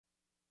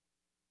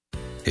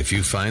If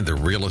you find the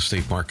real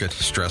estate market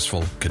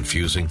stressful,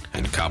 confusing,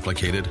 and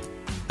complicated,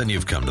 then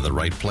you've come to the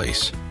right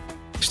place.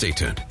 Stay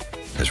tuned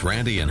as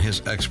Randy and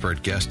his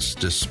expert guests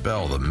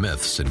dispel the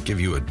myths and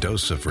give you a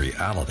dose of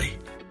reality.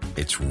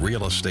 It's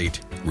Real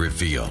Estate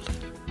Revealed.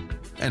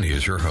 And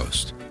here's your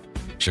host,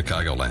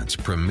 Chicagoland's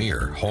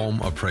premier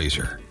home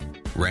appraiser,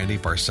 Randy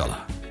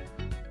Barcella.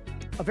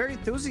 A very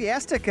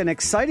enthusiastic and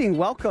exciting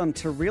welcome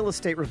to Real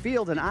Estate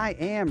Revealed, and I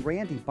am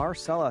Randy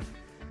Barcella.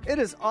 It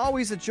is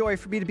always a joy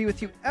for me to be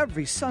with you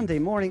every Sunday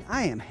morning.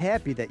 I am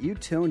happy that you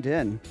tuned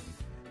in.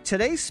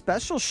 Today's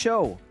special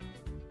show.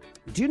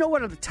 Do you know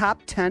what are the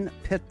top 10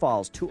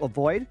 pitfalls to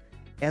avoid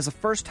as a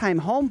first-time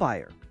home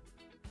buyer?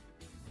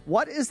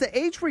 What is the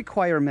age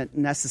requirement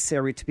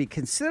necessary to be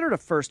considered a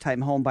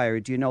first-time home buyer?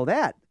 Do you know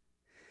that?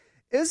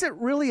 Is it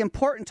really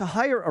important to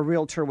hire a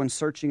realtor when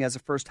searching as a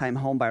first-time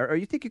home buyer, or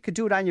you think you could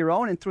do it on your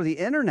own and through the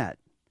internet?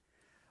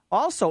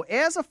 Also,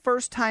 as a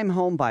first-time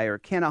home buyer,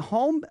 can a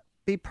home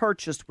be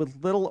purchased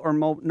with little or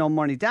no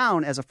money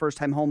down as a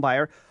first-time home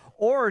buyer,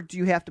 or do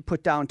you have to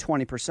put down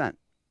 20%?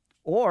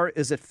 Or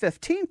is it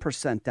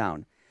 15%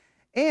 down?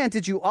 And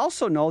did you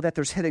also know that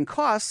there's hidden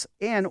costs,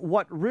 and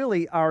what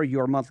really are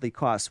your monthly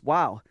costs?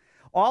 Wow.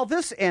 All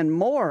this and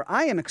more,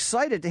 I am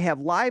excited to have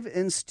live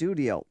in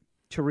studio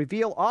to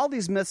reveal all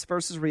these myths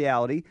versus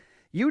reality.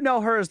 You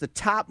know her as the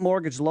top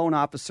mortgage loan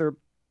officer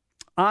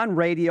on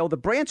radio, the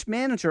branch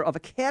manager of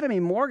Academy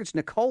Mortgage,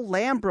 Nicole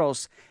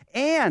Lambros,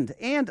 and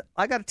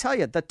I got to tell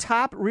you, the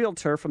top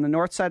realtor from the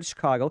north side of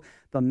Chicago,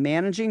 the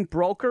managing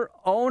broker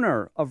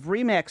owner of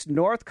RE/MAX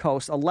North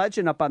Coast, a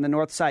legend up on the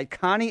north side,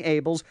 Connie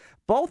Abels.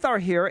 Both are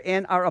here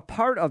and are a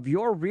part of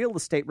your Real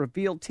Estate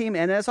Revealed team.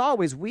 And as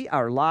always, we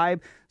are live.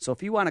 So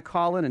if you want to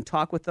call in and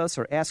talk with us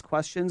or ask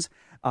questions,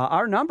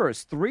 our number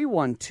is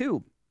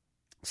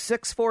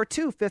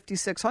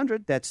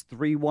 312-642-5600. That's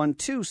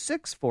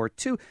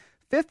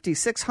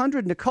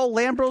 312-642-5600. Nicole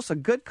Lambros, a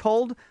good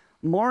cold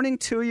morning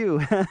to you.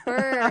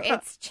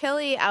 It's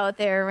chilly out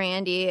there,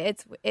 Randy.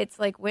 It's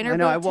like winter. I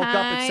know. boot I woke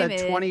time. up. It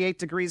said 28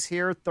 degrees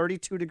here,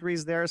 32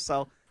 degrees there.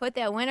 So put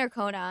that winter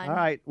coat on. All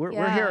right, we're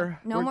here.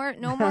 No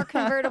more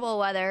convertible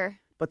weather.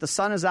 But the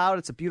sun is out.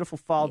 It's a beautiful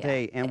fall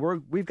day, and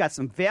we've got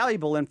some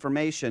valuable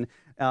information.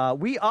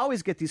 We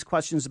always get these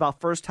questions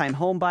about first-time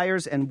home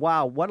buyers, and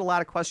wow, what a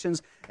lot of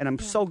questions. And I'm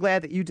so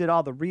glad that you did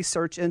all the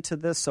research into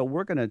this. So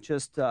we're going to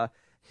just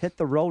hit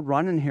the road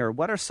running here.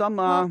 What are some...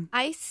 Well,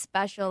 I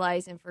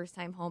specialize in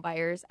first-time home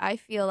buyers. I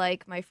feel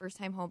like my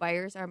first-time home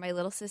buyers are my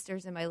little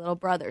sisters and my little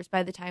brothers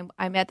by the time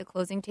I'm at the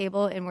closing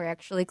table and we're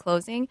actually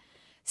closing.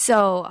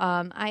 So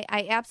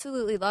I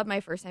absolutely love my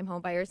first-time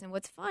home buyers. And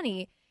what's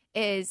funny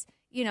is,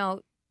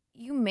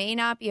 you may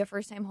not be a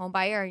first-time home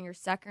buyer in your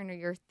second or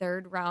your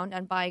third round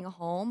on buying a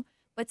home,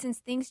 but since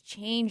things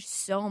change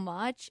so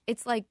much,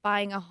 it's like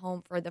buying a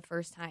home for the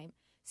first time.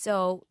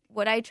 So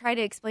what I try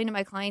to explain to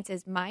my clients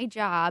is my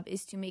job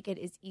is to make it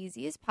as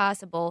easy as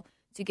possible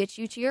to get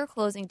you to your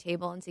closing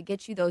table and to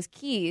get you those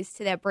keys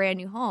to that brand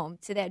new home,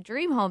 to that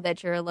dream home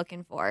that you're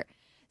looking for.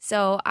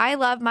 So I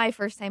love my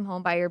first-time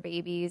home buyer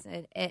babies.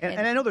 And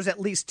I know there's at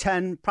least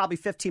 10, probably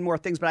 15 more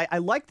things, but I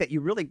like that you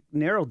really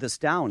narrowed this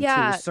down to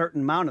a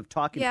certain amount of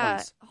talking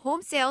points.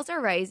 Home sales are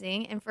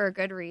rising, and for a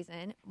good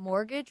reason.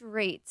 Mortgage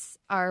rates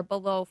are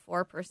below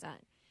 4%.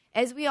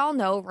 As we all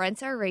know,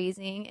 rents are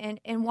raising,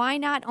 and why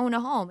not own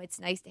a home? It's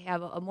nice to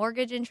have a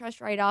mortgage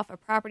interest write-off, a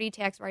property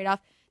tax write-off.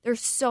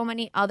 There's so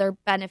many other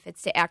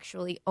benefits to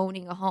actually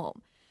owning a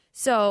home.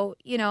 So,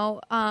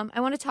 I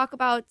want to talk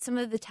about some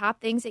of the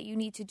top things that you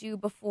need to do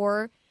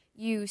before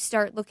you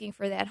start looking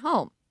for that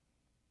home.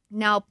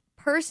 Now,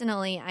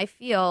 personally, I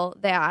feel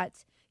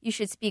that you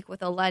should speak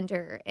with a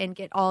lender and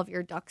get all of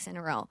your ducks in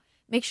a row.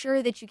 Make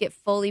sure that you get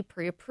fully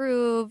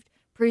pre-approved.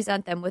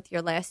 Present them with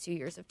your last 2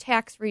 years of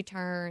tax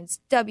returns,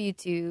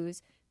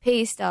 W-2s,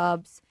 pay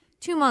stubs,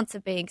 2 months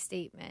of bank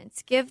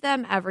statements. Give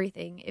them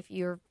everything. If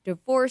you're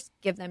divorced,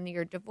 give them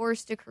your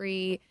divorce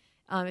decree.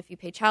 If you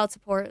pay child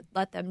support,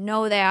 let them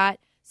know that,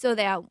 so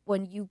that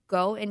when you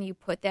go and you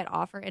put that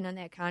offer in on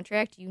that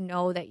contract, you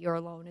know that your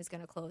loan is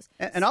going to close.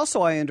 And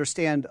also, I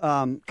understand,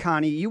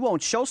 Connie, you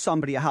won't show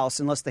somebody a house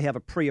unless they have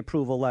a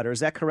pre-approval letter. Is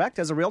that correct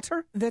as a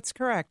realtor? That's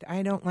correct.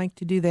 I don't like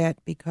to do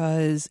that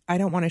because I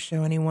don't want to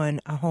show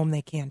anyone a home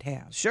they can't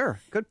have. Sure.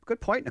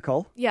 Good point,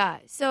 Nicole. Yeah.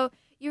 So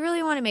you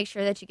really want to make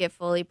sure that you get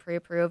fully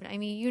pre-approved. I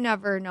mean, you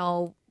never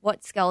know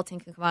what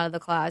skeleton can come out of the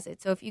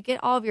closet. So if you get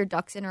all of your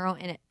ducks in a row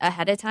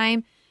ahead of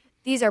time,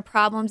 these are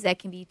problems that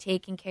can be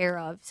taken care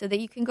of so that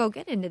you can go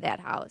get into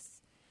that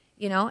house,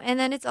 And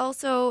then it's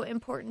also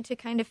important to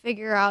kind of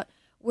figure out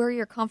where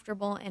you're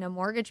comfortable in a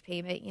mortgage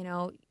payment.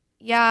 Those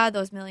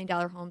 $1 million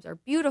homes are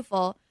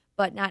beautiful,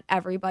 but not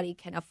everybody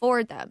can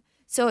afford them.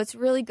 So it's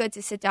really good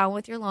to sit down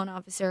with your loan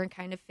officer and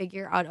kind of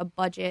figure out a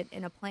budget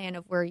and a plan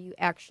of where you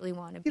actually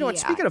want to be at.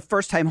 Speaking of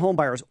first-time home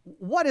buyers,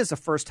 what is a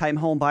first-time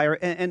home buyer?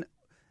 And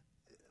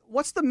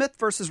what's the myth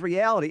versus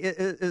reality?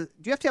 Do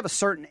you have to have a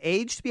certain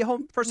age to be a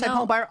first-time No.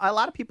 home buyer? A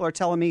lot of people are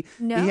telling me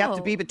you have to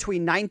No. be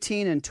between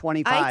 19 and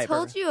 25. I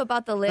told you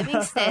about the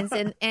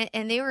Livingstons,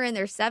 and they were in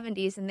their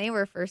 70s, and they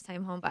were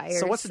first-time home buyers.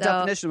 So what's the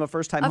definition of a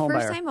first-time home buyer? buyer?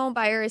 A first-time home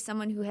buyer is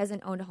someone who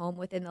hasn't owned a home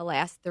within the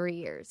last 3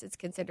 years. It's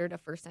considered a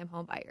first-time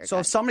home buyer. So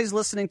if somebody's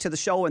listening to the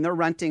show and they're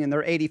renting and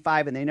they're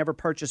 85 and they never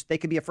purchased, they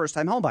could be a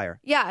first-time home buyer.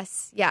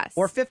 Yes.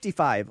 Or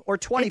 55 or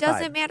 25. It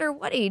doesn't matter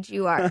what age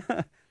you are.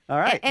 All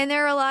right. And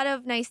there are a lot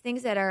of nice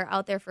things that are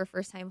out there for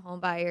first-time home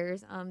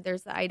buyers.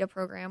 There's the IDA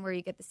program where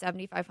you get the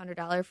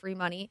 $7,500 free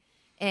money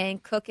in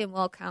Cook and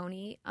Will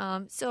County.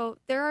 So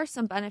there are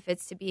some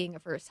benefits to being a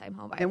first-time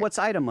home buyer. And what's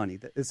IDA money?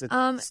 Is it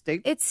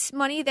state? It's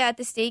money that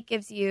the state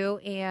gives you,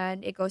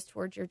 and it goes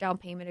towards your down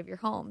payment of your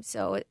home.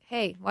 So,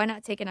 hey, why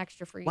not take an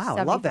extra free $7,500?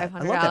 I love that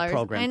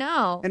program. I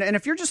know. And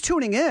if you're just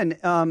tuning in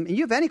and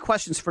you have any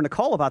questions for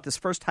Nicole about this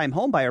first-time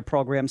home buyer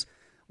programs,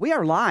 we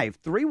are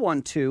live,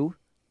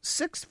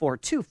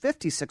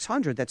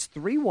 312-642-5600. That's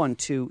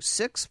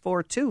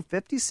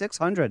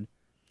 312-642-5600.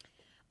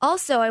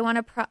 Also, I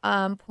want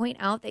to point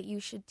out that you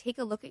should take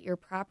a look at your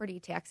property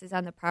taxes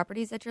on the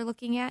properties that you're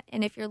looking at.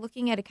 And if you're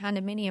looking at a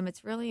condominium,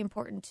 it's really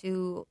important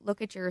to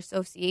look at your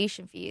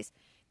association fees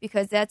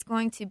because that's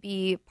going to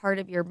be part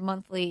of your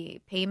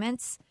monthly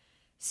payments.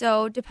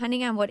 So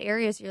depending on what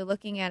areas you're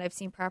looking at, I've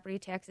seen property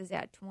taxes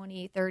at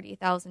 $20,000,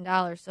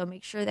 $30,000. So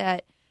make sure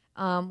that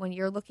when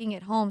you're looking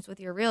at homes with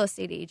your real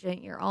estate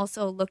agent, you're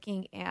also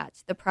looking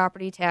at the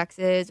property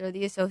taxes or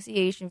the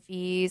association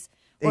fees,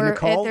 or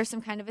Nicole, if there's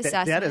some kind of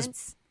assessments. That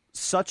is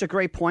such a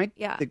great point.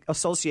 Yeah. The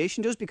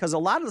association dues, because a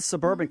lot of the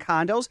suburban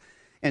condos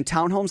and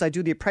townhomes I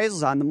do the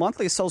appraisals on, the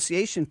monthly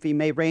association fee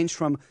may range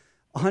from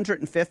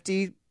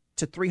 $150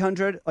 to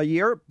 $300 a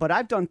year. But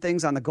I've done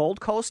things on the Gold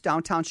Coast,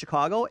 downtown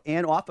Chicago,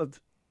 and off of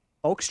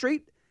Oak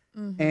Street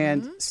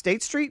and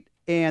State Street.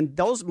 And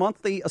those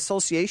monthly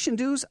association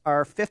dues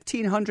are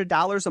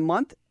 $1,500 a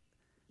month.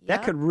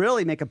 That could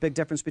really make a big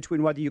difference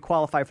between whether you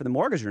qualify for the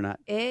mortgage or not.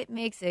 It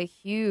makes a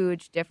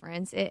huge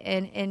difference,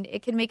 and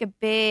it can make a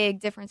big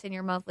difference in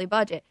your monthly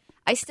budget.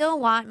 I still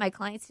want my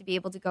clients to be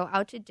able to go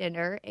out to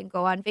dinner and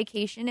go on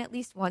vacation at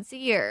least once a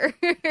year.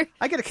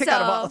 I get a kick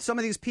out of some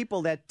of these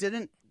people that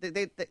didn't.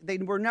 They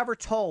were never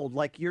told,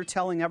 like you're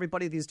telling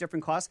everybody these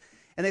different costs,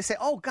 and they say,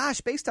 "Oh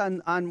gosh, based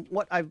on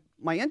what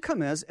my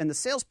income is and the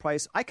sales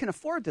price, I can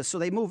afford this." So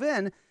they move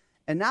in.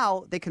 And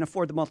now they can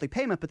afford the monthly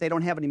payment, but they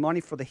don't have any money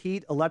for the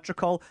heat,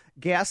 electrical,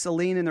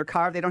 gasoline in their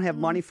car. They don't have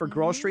money for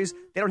groceries.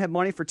 They don't have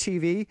money for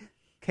TV,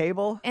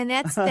 cable. And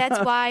that's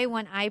why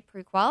when I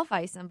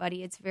pre-qualify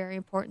somebody, it's very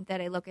important that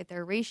I look at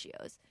their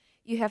ratios.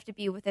 You have to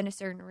be within a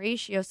certain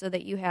ratio so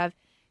that you have,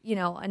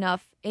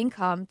 enough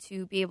income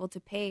to be able to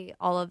pay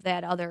all of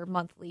that other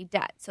monthly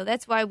debt. So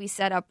that's why we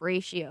set up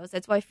ratios.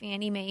 That's why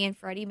Fannie Mae and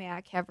Freddie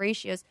Mac have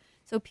ratios.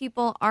 So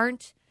people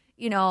aren't,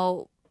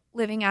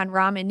 living on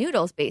ramen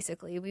noodles,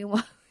 basically. We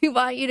want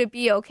you to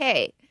be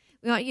okay.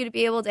 We want you to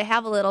be able to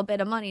have a little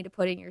bit of money to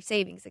put in your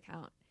savings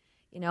account.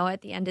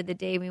 At the end of the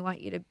day, we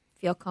want you to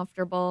feel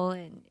comfortable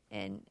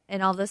and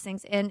all those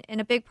things. And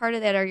a big part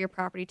of that are your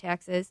property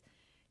taxes,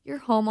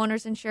 your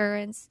homeowner's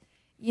insurance.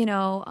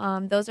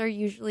 Those are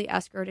usually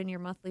escrowed in your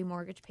monthly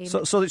mortgage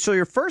payment. So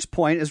your first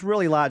point is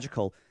really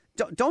logical.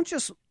 Don't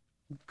just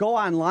go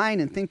online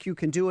and think you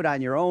can do it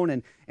on your own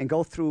and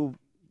go through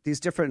these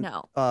different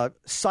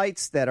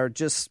sites that are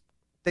just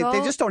they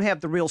just don't have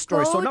the real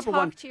story. So number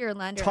one, talk to your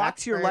lender. Talk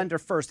to your lender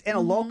first, and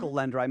a local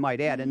lender, I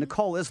might add. And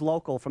Nicole is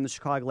local from the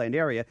Chicagoland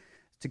area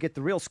to get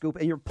the real scoop.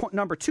 And your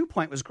number 2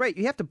 point was great.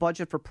 You have to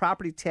budget for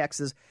property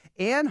taxes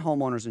and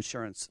homeowners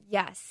insurance.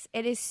 Yes,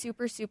 it is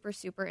super, super,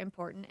 super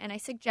important. And I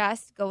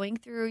suggest going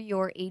through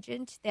your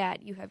agent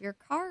that you have your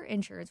car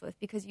insurance with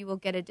because you will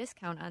get a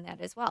discount on that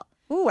as well.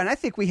 Ooh, and I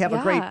think we have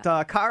a great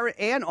car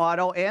and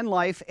auto and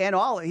life and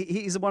all.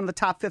 He's one of the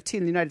top 15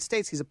 in the United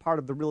States. He's a part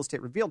of the Real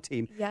Estate Revealed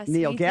team. Yes,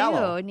 Neil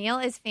Gallo. do. Neil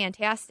is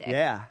fantastic.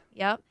 Yeah.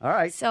 Yep. All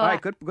right. So all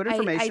right. Good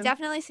information. I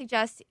definitely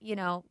suggest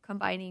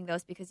combining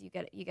those because you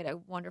get a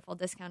wonderful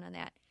discount on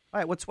that. All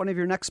right. What's one of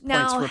your next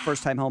points for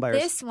first-time home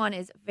buyers? This one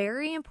is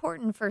very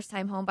important,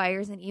 first-time home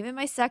buyers, and even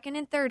my second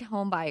and third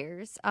home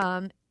buyers.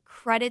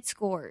 Credit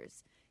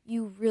scores.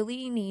 You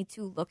really need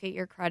to look at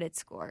your credit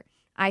score.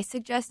 I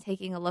suggest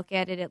taking a look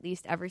at it at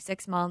least every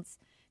 6 months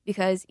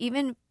because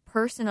even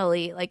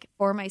personally, like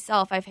for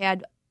myself, I've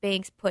had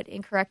banks put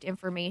incorrect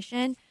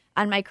information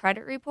on my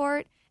credit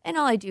report. And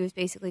all I do is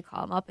basically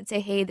call them up and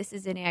say, hey, this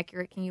is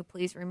inaccurate. Can you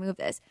please remove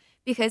this?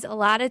 Because a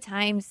lot of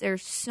times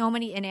there's so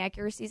many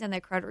inaccuracies on the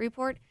credit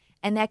report,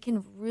 and that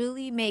can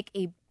really make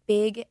a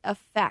big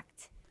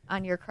effect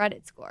on your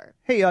credit score.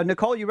 Hey,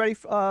 Nicole, you ready?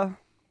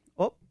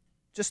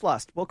 Just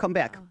lost. We'll come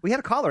back. We had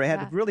a caller. I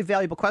had a really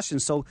valuable question,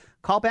 so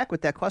call back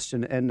with that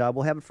question, and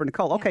we'll have it for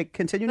Nicole. Okay,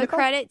 continue, But Nicole.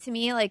 credit, to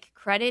me,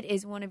 credit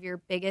is one of your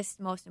biggest,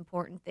 most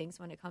important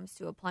things when it comes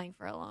to applying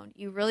for a loan.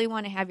 You really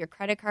want to have your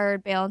credit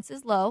card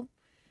balances low.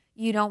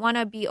 You don't want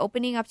to be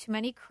opening up too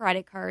many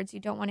credit cards. You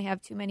don't want to have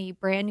too many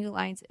brand new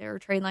lines or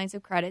trade lines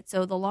of credit.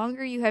 So the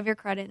longer you have your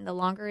credit and the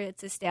longer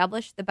it's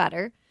established, the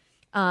better.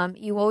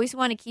 You always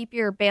want to keep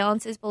your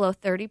balances below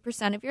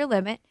 30% of your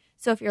limit.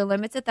 So if your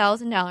limit's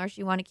 $1,000,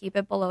 you want to keep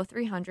it below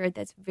 $300.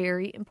 That's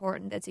very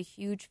important. That's a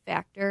huge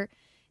factor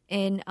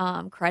in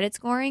credit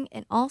scoring.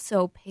 And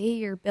also pay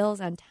your bills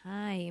on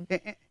time,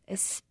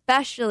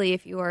 especially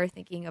if you are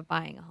thinking of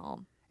buying a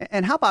home.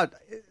 And how about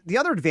the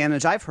other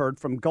advantage I've heard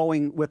from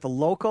going with a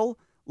local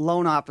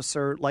loan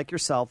officer like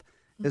yourself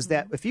is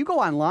that if you go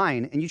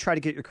online and you try to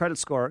get your credit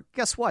score,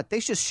 guess what? They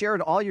just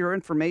shared all your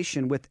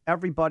information with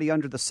everybody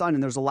under the sun,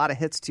 and there's a lot of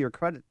hits to your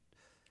credit.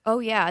 Oh,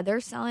 yeah.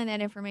 They're selling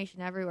that information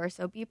everywhere.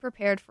 So be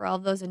prepared for all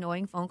those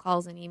annoying phone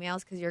calls and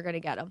emails because you're going to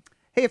get them.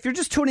 Hey, if you're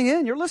just tuning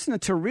in, you're listening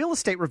to Real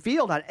Estate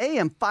Revealed on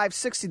AM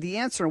 560 The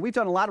Answer. And we've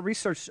done a lot of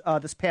research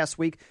this past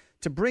week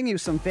to bring you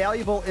some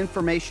valuable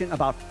information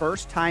about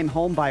first-time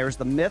home buyers,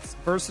 the myths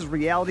versus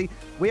reality.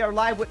 We are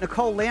live with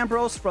Nicole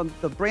Lambros from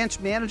the branch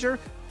manager,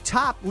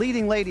 top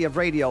leading lady of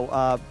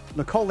radio,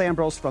 Nicole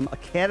Lambros from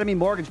Academy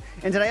Mortgage.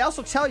 And did I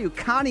also tell you,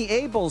 Connie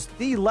Abels,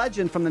 the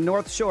legend from the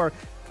North Shore,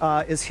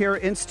 is here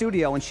in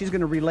studio, and she's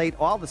going to relate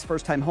all this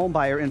first-time home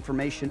buyer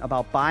information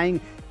about buying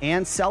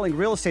and selling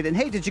real estate. And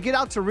hey, did you get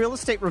out to Real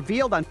Estate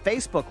Revealed on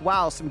Facebook?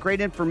 Wow, some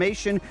great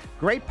information,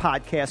 great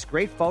podcast,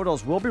 great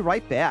photos. We'll be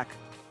right back.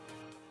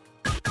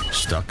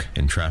 Stuck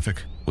in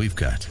traffic? We've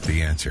got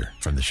the answer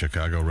from the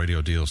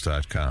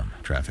ChicagoRadioDeals.com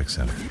Traffic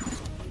Center.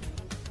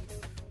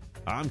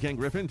 I'm Ken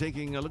Griffin,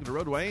 taking a look at the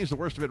roadways. The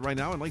worst of it right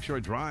now on Lakeshore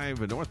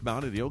Drive,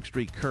 northbound at the Oak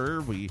Street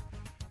curve. We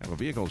have a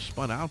vehicle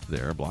spun out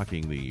there,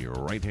 blocking the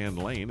right-hand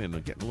lane and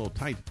getting a little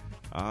tight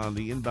on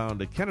the inbound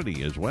to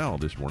Kennedy as well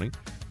this morning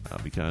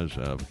because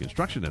of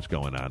construction that's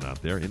going on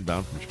out there.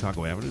 Inbound from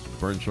Chicago Avenue to the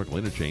Burns Circle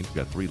interchange. We've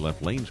got 3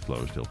 left lanes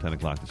closed till 10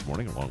 o'clock this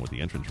morning, along with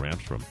the entrance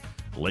ramps from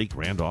Lake,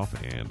 Randolph,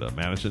 and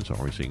Madison. So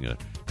we're seeing a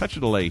touch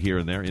of delay here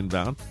and there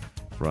inbound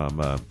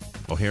from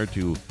O'Hare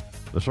to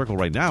the circle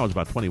right now is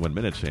about 21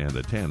 minutes and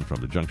 10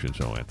 from the junction,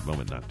 so at the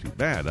moment not too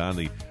bad. On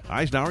the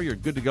Eisenhower, you're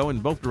good to go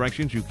in both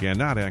directions. You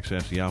cannot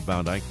access the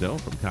outbound Ike, though,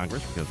 from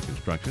Congress because of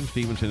construction.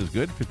 Stevenson is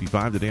good.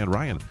 55 to Dan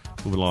Ryan,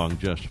 moving along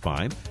just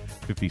fine.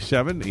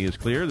 57 is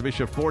clear. The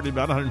Bishop Ford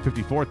inbound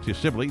 154th to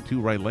Sibley. 2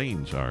 right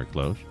lanes are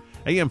closed.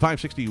 AM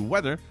 560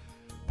 weather.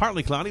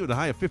 Partly cloudy with a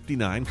high of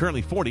 59,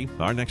 currently 40.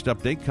 Our next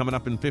update coming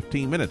up in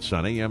 15 minutes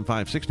on AM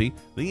 560,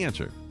 The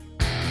Answer.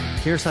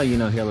 Here's how you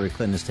know Hillary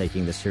Clinton is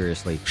taking this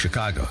seriously.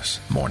 Chicago's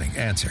Morning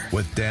Answer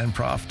with Dan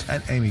Proft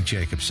and Amy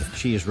Jacobson.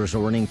 She is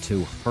resorting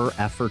to her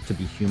effort to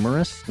be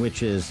humorous,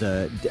 which is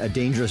a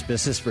dangerous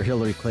business for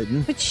Hillary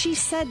Clinton. But she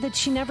said that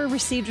she never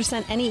received or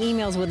sent any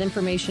emails with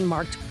information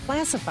marked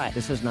classified.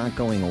 This is not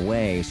going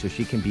away, so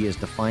she can be as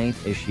defiant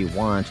as she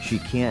wants. She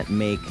can't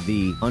make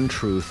the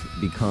untruth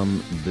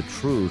become the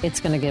truth. It's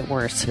going to get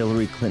worse.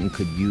 Hillary Clinton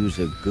could use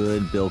a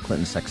good Bill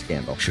Clinton sex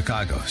scandal.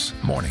 Chicago's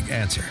Morning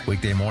Answer.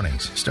 Weekday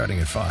mornings starting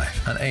at 5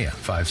 on AM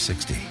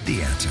 560.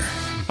 The Answer.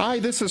 Hi,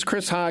 this is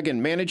Chris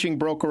Hagen, managing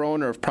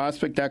broker-owner of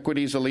Prospect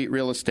Equities Elite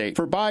Real Estate.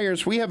 For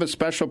buyers, we have a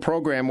special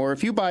program where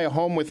if you buy a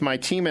home with my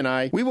team and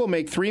I, we will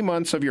make 3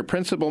 months of your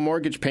principal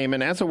mortgage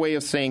payment as a way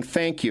of saying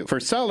thank you. For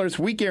sellers,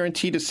 we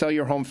guarantee to sell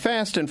your home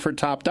fast and for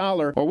top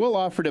dollar, or we'll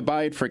offer to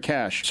buy it for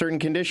cash. Certain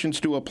conditions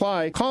do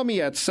apply. Call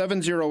me at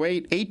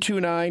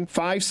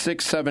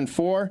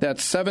 708-829-5674.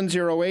 That's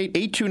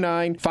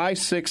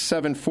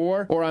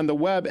 708-829-5674, or on the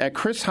web at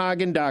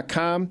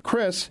chrishagen.com.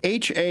 Chris,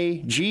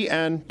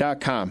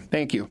 HAGN.com.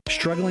 Thank you.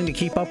 Struggling to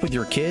keep up with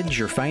your kids,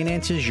 your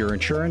finances, your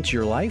insurance,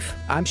 your life?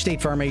 I'm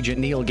State Farm Agent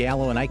Neil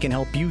Gallo, and I can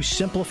help you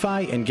simplify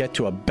and get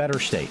to a better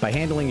state. By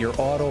handling your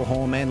auto,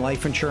 home, and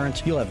life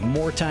insurance, you'll have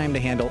more time to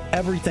handle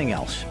everything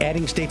else.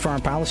 Adding State Farm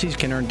policies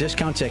can earn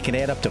discounts that can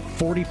add up to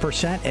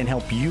 40% and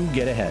help you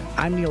get ahead.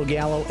 I'm Neil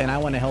Gallo, and I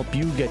want to help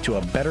you get to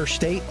a better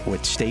state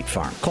with State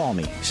Farm. Call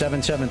me,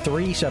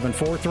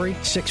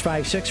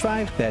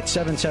 773-743-6565. That's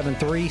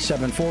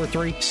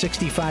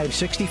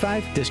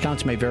 773-743-6565.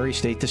 Discounts may vary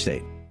state to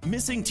state.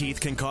 Missing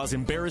teeth can cause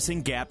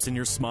embarrassing gaps in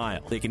your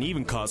smile. They can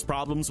even cause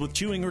problems with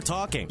chewing or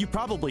talking. You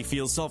probably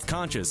feel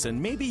self-conscious,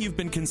 and maybe you've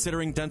been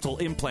considering dental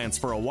implants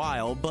for a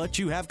while, but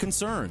you have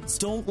concerns.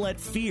 Don't let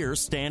fear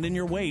stand in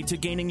your way to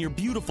gaining your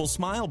beautiful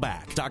smile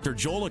back. Dr.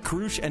 Joel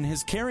Akrush and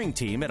his caring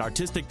team at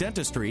Artistic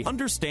Dentistry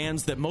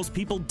understands that most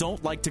people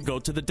don't like to go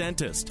to the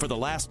dentist. For the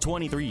last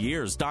 23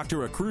 years,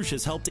 Dr. Akrush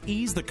has helped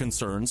ease the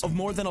concerns of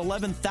more than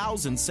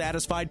 11,000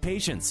 satisfied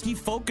patients. He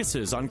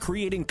focuses on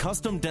creating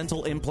custom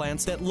dental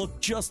implants that look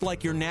just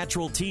like your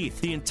natural teeth.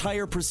 The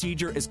entire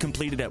procedure is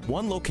completed at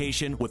one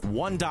location with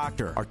one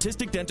doctor.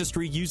 Artistic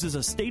Dentistry uses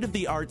a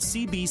state-of-the-art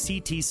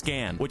CBCT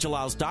scan, which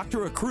allows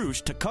Dr.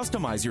 Akrush to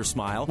customize your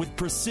smile with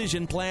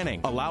precision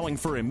planning, allowing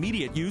for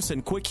immediate use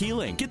and quick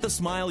healing. Get the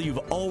smile you've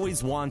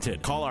always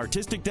wanted. Call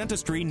Artistic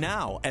Dentistry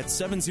now at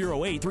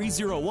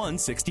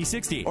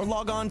 708-301-6060 or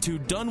log on to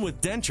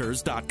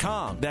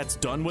donewithdentures.com. That's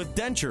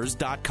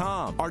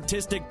donewithdentures.com.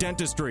 Artistic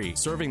Dentistry,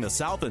 serving the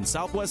south and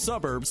southwest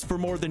suburbs for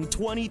more than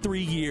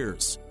 23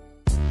 years.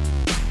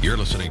 You're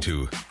listening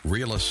to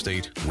Real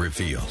Estate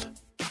Revealed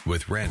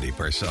with Randy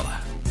Barcella.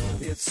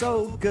 It's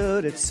so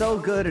good,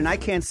 and I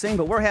can't sing,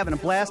 but we're having a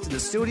blast in the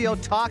studio,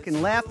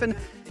 talking, laughing,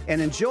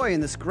 and enjoying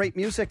this great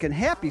music. And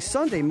happy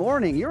Sunday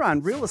morning. You're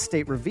on Real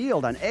Estate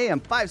Revealed on AM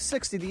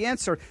 560 The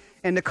Answer.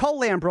 And Nicole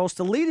Lambros,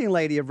 the leading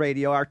lady of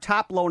radio, our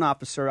top loan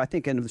officer, I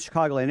think, in the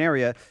Chicagoland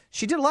area,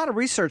 she did a lot of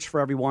research for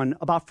everyone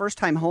about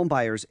first-time home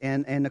buyers.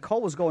 And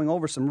Nicole was going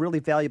over some really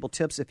valuable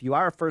tips if you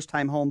are a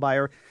first-time home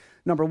buyer.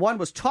 Number one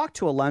was talk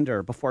to a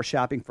lender before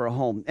shopping for a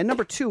home. And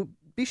number two,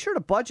 be sure to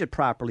budget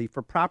properly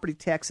for property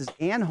taxes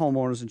and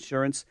homeowners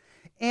insurance,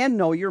 and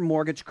know your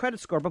mortgage credit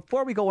score.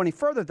 Before we go any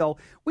further, though,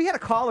 we had a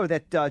caller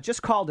that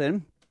just called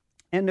in.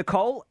 And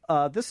Nicole,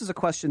 this is a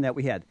question that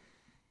we had.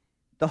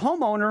 The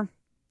homeowner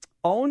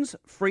owns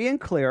free and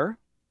clear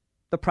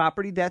the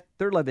property that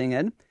they're living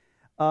in,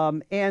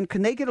 and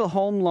can they get a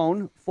home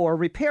loan for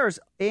repairs?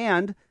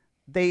 And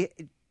they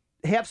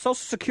have Social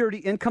Security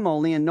income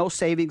only and no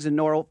savings and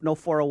no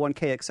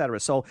 401k, et cetera.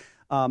 So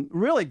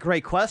really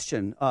great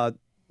question.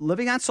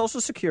 Living on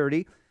Social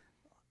Security,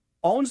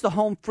 owns the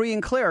home free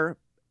and clear,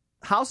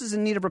 house is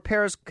in need of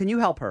repairs. Can you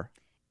help her?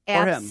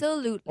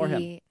 Absolutely. Or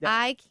him? Yeah.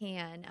 I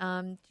can.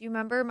 Do you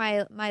remember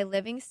my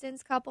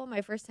Livingston's couple,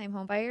 my first-time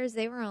home buyers?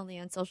 They were only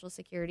on Social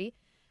Security.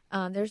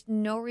 There's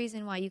no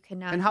reason why you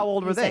cannot. And how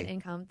old were they?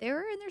 Income. They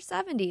were in their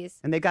 70s.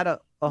 And they got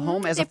a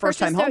home as a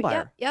first-time home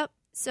buyer. Yep.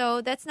 So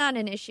that's not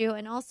an issue.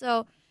 And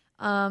also,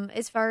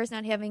 as far as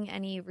not having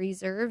any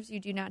reserves, you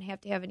do not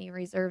have to have any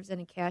reserves in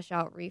a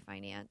cash-out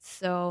refinance.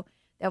 So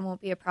that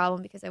won't be a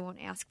problem because I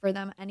won't ask for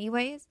them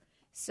anyways.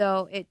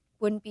 So it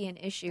wouldn't be an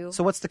issue.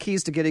 So what's the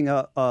keys to getting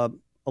a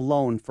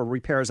loan for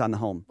repairs on the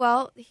home?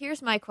 Well,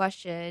 here's my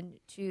question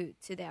to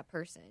that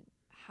person.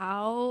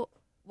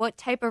 What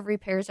type of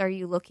repairs are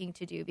you looking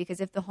to do?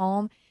 Because if the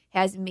home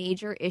has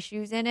major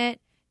issues in it,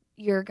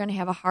 you're going to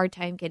have a hard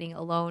time getting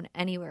a loan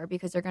anywhere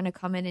because they're going to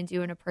come in and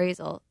do an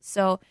appraisal.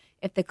 So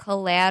if the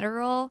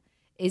collateral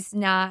is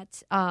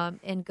not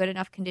in good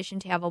enough condition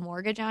to have a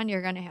mortgage on,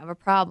 you're going to have a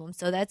problem.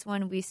 So that's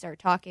when we start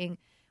talking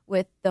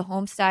with the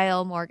home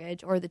style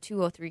mortgage or the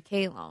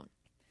 203k loan.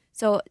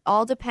 So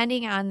all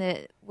depending on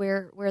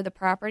where the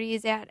property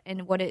is at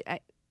and what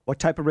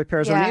type of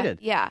repairs are needed.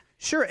 Yeah.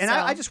 Sure. And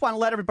I just want to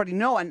let everybody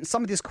know, and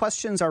some of these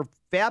questions are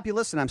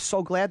fabulous, and I'm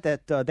so glad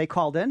that they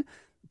called in.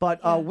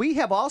 But we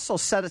have also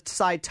set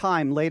aside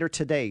time later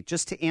today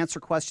just to answer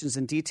questions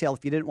in detail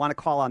if you didn't want to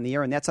call on the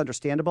air, and that's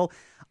understandable.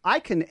 I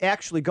can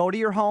actually go to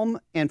your home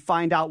and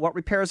find out what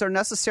repairs are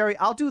necessary.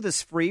 I'll do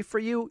this free for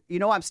you. You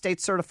know, I'm state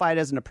certified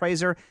as an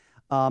appraiser,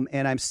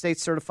 and I'm state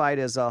certified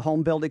as a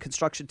home building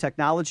construction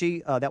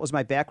technology. That was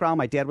my background.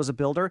 My dad was a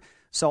builder.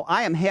 So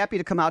I am happy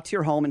to come out to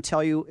your home and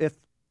tell you if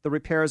the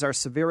repairs are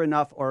severe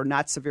enough or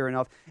not severe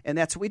enough. And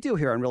that's what we do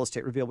here on Real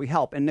Estate Reveal. We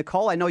help. And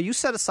Nicole, I know you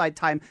set aside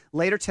time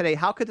later today.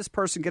 How could this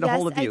person get a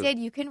hold of you? Yes, I did.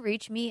 You can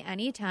reach me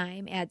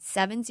anytime at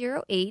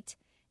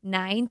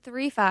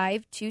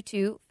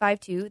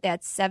 708-935-2252.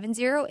 That's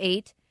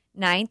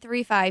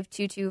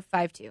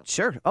 708-935-2252.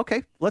 Sure.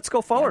 Okay. Let's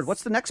go forward. Yes.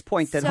 What's the next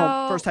point that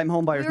first-time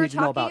home buyers need to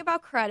know about? We were talking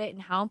about credit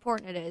and how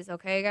important it is.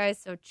 Okay, guys?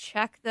 So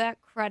check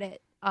that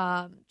credit.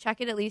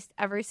 Check it at least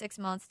every 6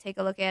 months. Take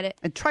a look at it.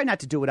 And try not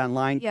to do it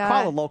online. Yeah.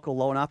 Call a local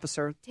loan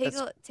officer. Take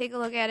a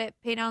look at it.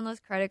 Pay down those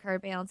credit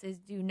card balances.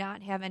 Do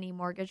not have any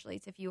mortgage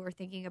rates if you are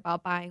thinking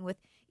about buying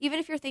even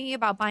if you're thinking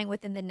about buying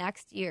within the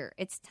next year.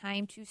 It's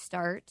time to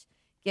start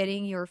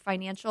getting your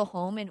financial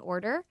home in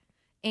order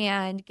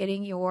and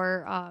getting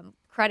your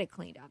credit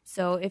cleaned up.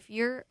 So if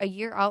you're a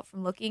year out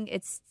from looking,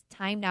 it's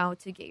time now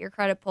to get your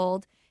credit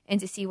pulled and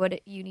to see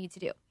what you need to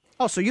do.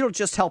 Oh, so you don't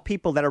just help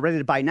people that are ready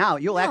to buy now.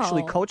 You'll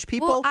actually coach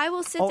people? Well, I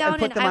will sit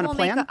down and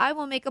I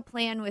will make a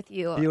plan with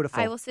you.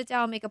 Beautiful. I will sit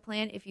down and make a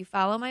plan. If you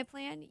follow my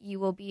plan, you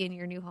will be in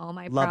your new home.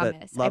 I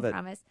promise. I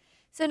promise.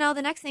 So now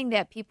the next thing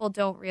that people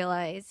don't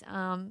realize,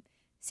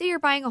 say you're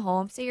buying a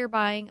home, say you're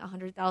buying a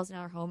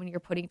 $100,000 home and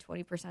you're putting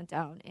 20%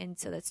 down, and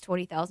so that's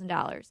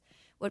 $20,000.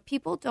 What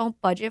people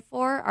don't budget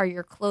for are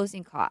your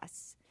closing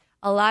costs.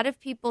 A lot of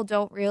people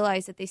don't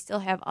realize that they still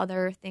have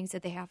other things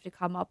that they have to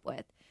come up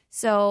with.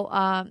 So,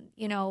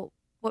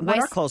 what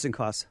are closing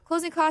costs?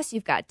 Closing costs,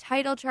 you've got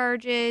title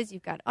charges,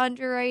 you've got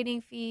underwriting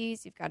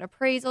fees, you've got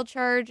appraisal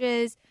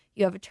charges,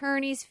 you have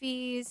attorney's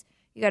fees,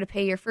 you got to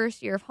pay your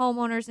first year of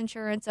homeowners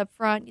insurance up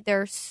front.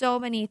 There are so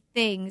many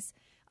things.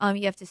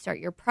 You have to start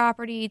your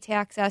property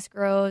tax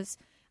escrows.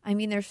 I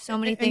mean, there's so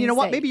many things. And you know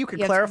what? Maybe you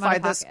could clarify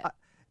this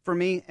for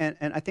me, and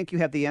I think you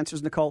have the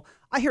answers, Nicole.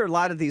 I hear a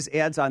lot of these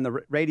ads on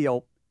the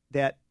radio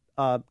that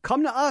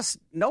come to us,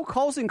 no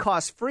closing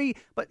costs, free.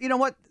 But you know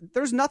what?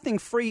 There's nothing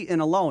free in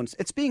a loan.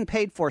 It's being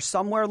paid for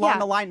somewhere along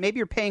the line. Maybe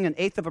you're paying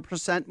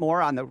 1/8%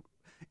 more on the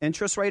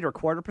interest rate or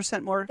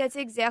 1/4% more. That's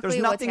exactly what's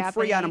happening. There's nothing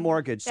free on a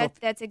mortgage.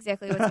 That's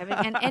exactly what's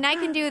happening. And I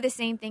can do the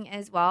same thing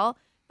as well.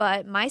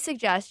 But my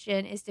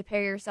suggestion is to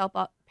pair yourself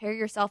up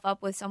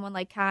with someone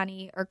like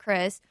Connie or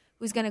Chris,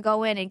 who's going to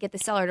go in and get the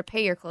seller to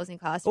pay your closing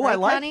costs. Oh, right, I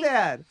like Connie?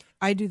 that.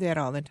 I do that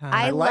all the time.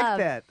 I like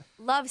that.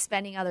 Love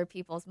spending other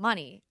people's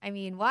money. I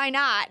mean, why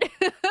not?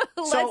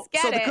 So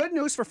the good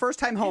news for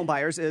first-time home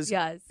buyers is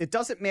yes. It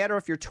doesn't matter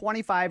if you're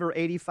 25 or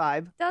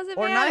 85 doesn't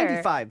or matter.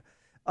 95.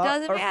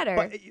 Doesn't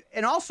matter.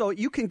 And also,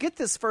 you can get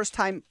this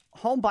first-time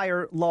home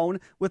buyer loan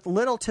with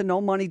little to no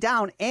money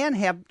down and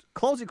have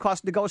closing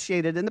costs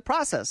negotiated in the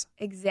process.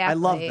 Exactly. I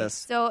love this.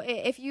 So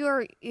if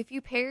you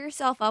pair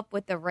yourself up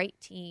with the right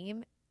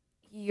team,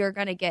 you're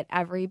going to get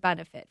every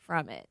benefit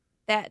from it.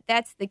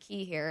 That's the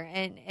key here,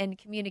 and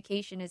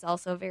communication is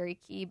also very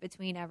key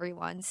between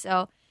everyone.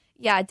 So,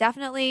 yeah,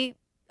 definitely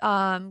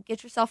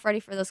get yourself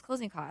ready for those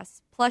closing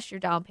costs, plus your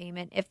down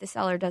payment if the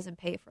seller doesn't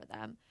pay for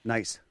them.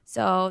 Nice.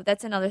 So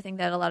that's another thing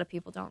that a lot of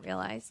people don't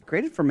realize.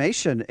 Great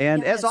information.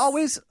 And Yes. as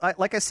always,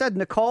 like I said,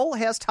 Nicole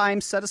has time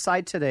set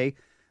aside today,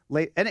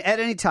 late at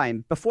any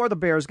time, before the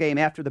Bears game,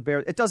 after the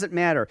Bears. It doesn't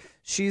matter.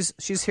 She's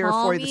here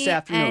Call for you this me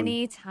afternoon.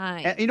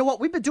 anytime. And you know what?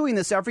 We've been doing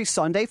this every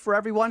Sunday for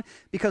everyone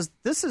because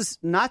this is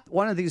not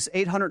one of these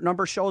 800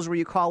 number shows where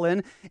you call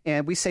in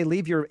and we say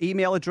leave your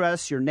email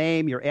address, your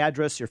name, your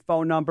address, your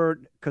phone number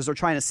because they're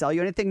trying to sell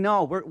you anything.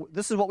 No,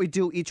 this is what we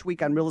do each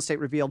week on Real Estate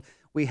Revealed.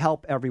 We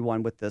help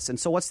everyone with this. And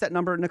so what's that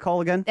number,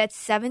 Nicole, again? That's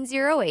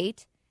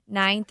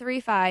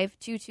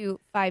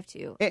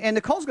 708-935-2252. And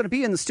Nicole's going to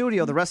be in the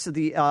studio the rest of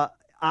the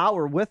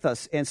hour with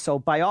us. And so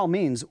by all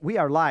means, we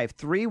are live,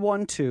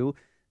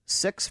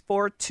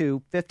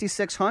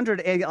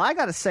 312-642-5600. And I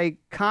got to say,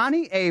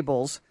 Connie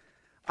Abels,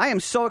 I am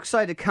so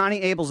excited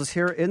Connie Abels is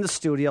here in the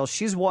studio.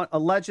 She's a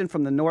legend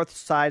from the north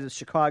side of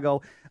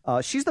Chicago.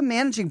 She's the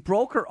managing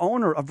broker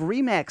owner of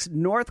RE/MAX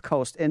North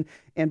Coast. And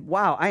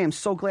wow, I am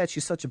so glad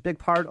she's such a big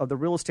part of the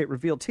Real Estate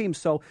Revealed team.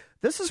 So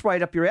this is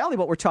right up your alley,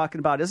 what we're talking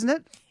about, isn't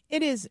it?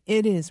 It is,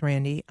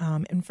 Randy.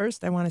 And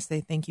first, I want to say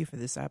thank you for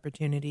this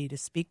opportunity to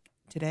speak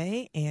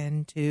today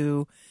and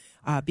to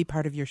be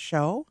part of your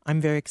show. I'm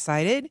very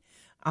excited.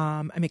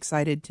 I'm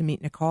excited to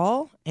meet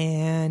Nicole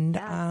and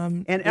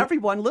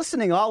everyone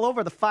listening all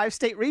over the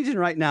 5-state region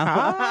right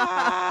now.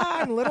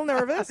 I'm a little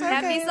nervous.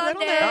 Happy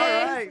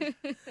Sunday.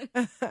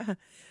 All right.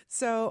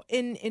 So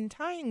in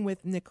tying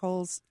with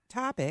Nicole's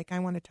topic, I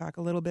want to talk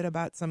a little bit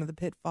about some of the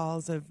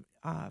pitfalls of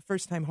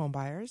first-time home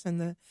buyers.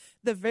 And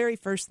the very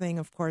first thing,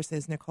 of course,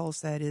 as Nicole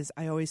said, is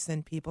I always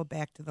send people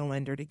back to the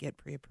lender to get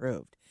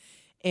pre-approved.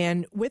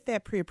 And with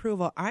that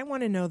pre-approval, I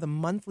want to know the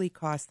monthly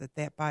cost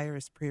that buyer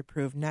is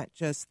pre-approved, not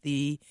just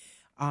the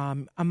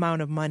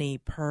amount of money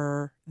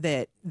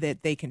that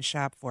they can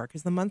shop for,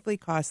 because the monthly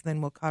cost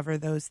then will cover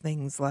those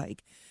things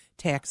like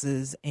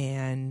taxes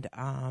and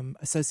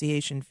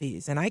association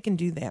fees, and I can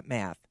do that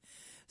math.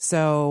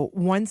 So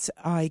once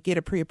I get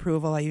a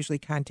pre-approval, I usually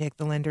contact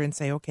the lender and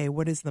say, okay,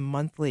 what is the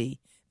monthly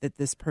that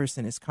this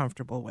person is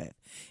comfortable with?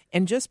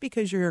 And just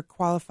because you're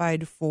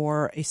qualified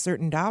for a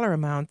certain dollar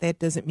amount, that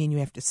doesn't mean you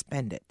have to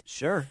spend it.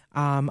 Sure.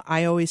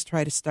 I always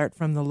try to start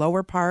from the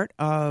lower part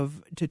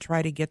to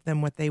try to get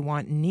them what they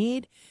want and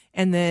need,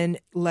 and then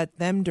let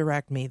them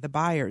the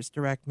buyers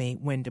direct me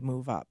when to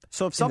move up.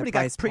 So if somebody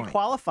got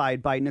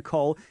pre-qualified by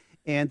Nicole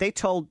and they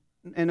told,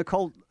 and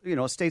Nicole,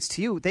 states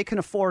to you, they can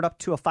afford up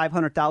to a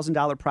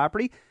 $500,000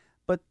 property,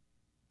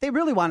 they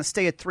really want to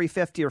stay at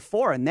 $350,000 or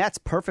 $400,000, and that's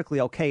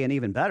perfectly okay and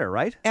even better,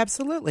 right?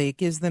 Absolutely. It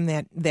gives them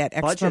that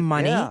extra budget,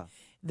 money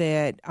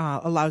that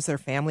allows their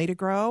family to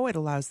grow. It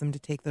allows them to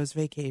take those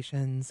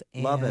vacations.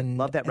 And love it.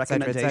 Love that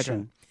recommendation. Et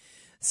cetera.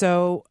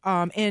 So,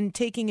 and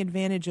taking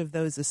advantage of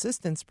those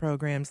assistance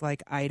programs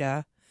like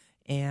IDA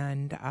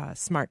and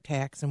Smart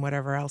Tax and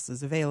whatever else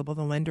is available,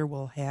 the lender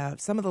will have,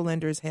 some of the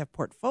lenders have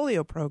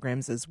portfolio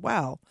programs as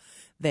well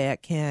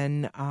that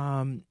can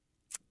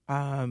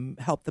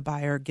help the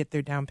buyer get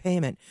their down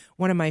payment.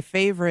 One of my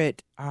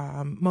favorite,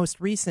 most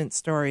recent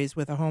stories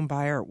with a home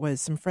buyer was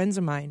some friends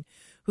of mine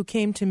who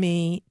came to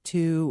me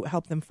to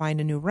help them find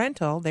a new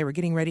rental. They were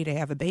getting ready to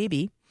have a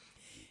baby.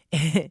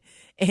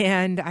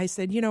 And I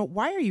said,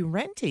 why are you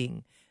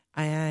renting?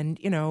 And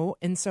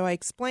so I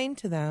explained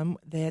to them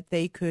that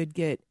they could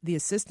get the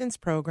assistance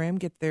program,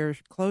 get their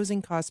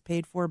closing costs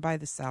paid for by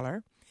the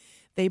seller.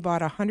 They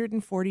bought a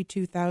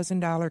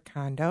 $142,000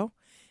 condo.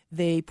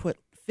 They put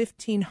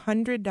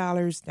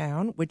 $1,500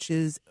 down, which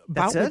is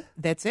about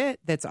that's it.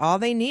 That's all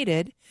they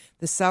needed.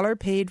 The seller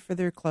paid for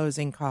their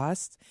closing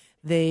costs.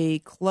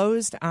 They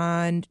closed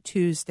on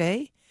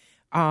Tuesday,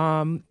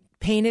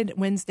 painted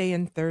Wednesday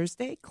and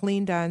Thursday,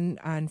 cleaned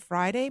on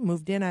Friday,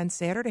 moved in on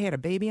Saturday, had a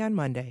baby on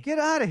Monday. Get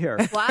out of here.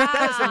 Wow.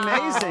 That's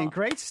amazing.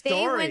 Great story.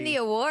 They win the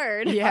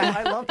award. Yeah,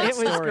 I love that it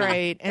story. was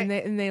great,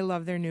 and they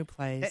love their new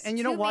place. And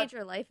you know what?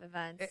 Major life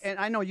events. And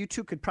I know you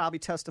two could probably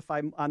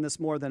testify on this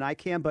more than I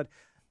can, but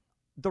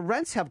the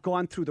rents have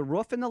gone through the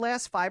roof in the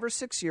last 5 or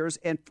 6 years.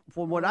 And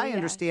from what I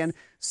understand,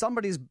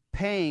 somebody's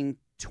paying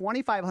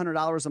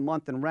 $2,500 a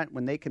month in rent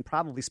when they can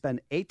probably spend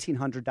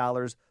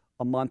 $1,800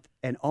 a month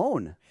and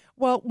own.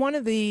 Well, one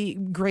of the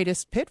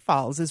greatest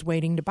pitfalls is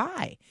waiting to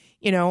buy.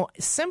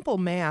 Simple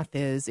math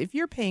is if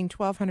you're paying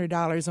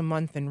 $1,200 a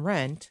month in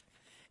rent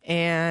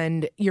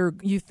and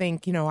you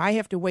think, I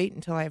have to wait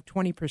until I have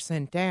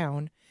 20%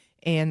 down,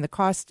 and the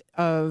cost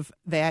of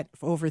that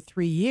over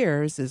 3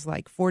 years is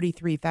like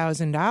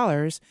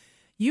 $43,000,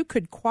 you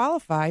could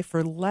qualify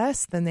for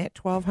less than that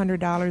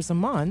 $1,200 a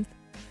month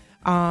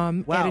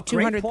Wow, at a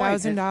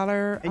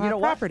 $200,000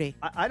 property.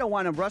 I don't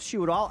want to rush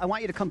you at all. I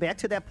want you to come back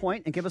to that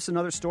point and give us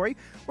another story.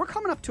 We're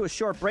coming up to a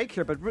short break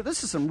here, but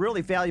this is some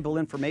really valuable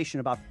information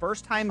about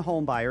first-time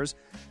home buyers.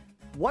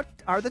 What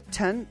are the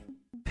 10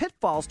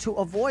 pitfalls to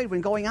avoid when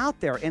going out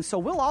there? And so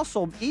we'll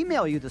also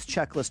email you this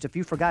checklist if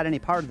you forgot any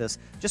part of this.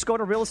 Just go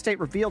to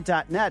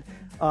realestaterevealed.net.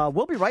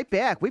 We'll be right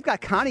back. We've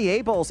got Connie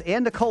Abels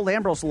and Nicole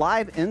Lambros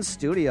live in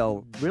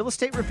studio. Real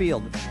Estate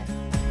Revealed.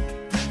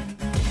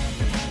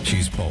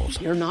 She's bold.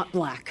 You're not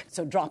black,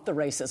 so drop the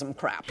racism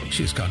crap.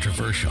 She's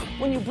controversial.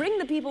 When you bring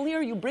the people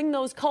here, you bring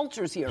those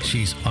cultures here.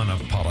 She's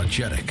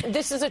unapologetic.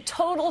 This is a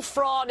total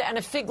fraud and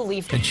a fig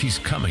leaf. And she's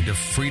coming to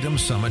Freedom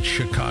Summit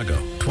Chicago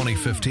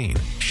 2015.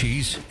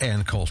 She's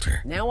Ann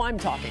Coulter. Now I'm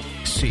talking.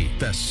 See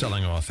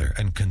best-selling author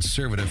and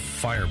conservative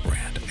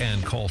firebrand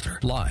Ann Coulter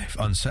live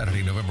on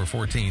Saturday, November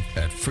 14th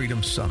at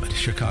Freedom Summit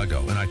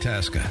Chicago in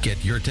Itasca.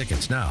 Get your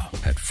tickets now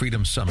at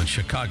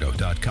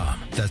freedomsummitchicago.com.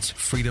 That's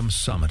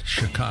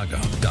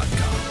freedomsummitchicago.com.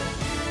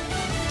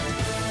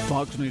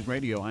 Fox News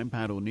Radio, I'm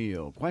Pat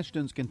O'Neill.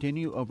 Questions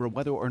continue over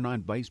whether or not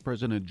Vice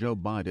President Joe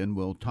Biden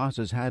will toss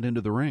his hat into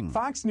the ring.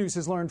 Fox News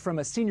has learned from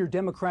a senior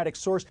Democratic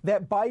source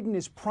that Biden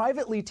is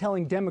privately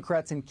telling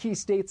Democrats in key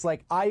states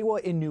like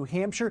Iowa and New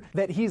Hampshire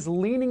that he's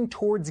leaning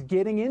towards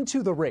getting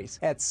into the race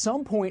at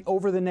some point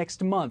over the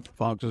next month.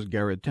 Fox's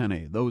Garrett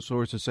Tenney. Those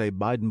sources say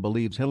Biden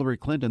believes Hillary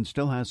Clinton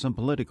still has some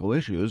political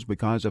issues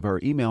because of her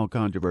email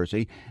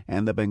controversy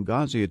and the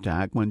Benghazi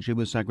attack when she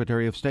was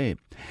Secretary of State.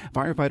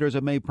 Firefighters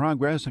have made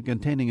progress in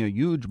containing a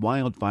huge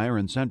wildfire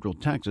in central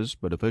Texas,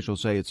 but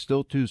officials say it's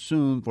still too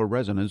soon for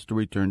residents to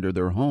return to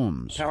their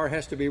homes. Power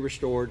has to be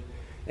restored,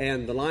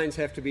 and the lines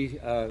have to be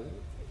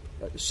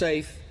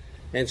safe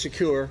and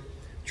secure.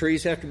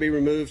 Trees have to be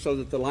removed so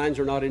that the lines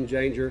are not in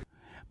danger.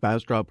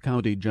 Bastrop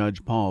County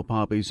Judge Paul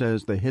Poppy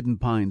says the Hidden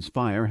Pines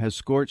fire has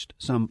scorched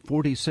some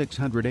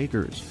 4,600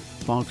 acres.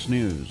 Fox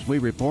News, we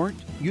report,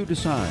 you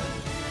decide.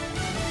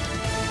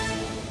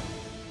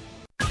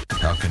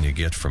 How can you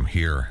get from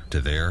here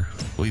to there?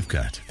 We've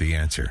got the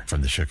answer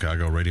from the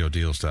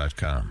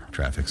ChicagoRadioDeals.com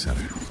Traffic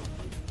Center.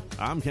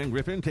 I'm Ken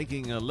Griffin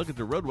taking a look at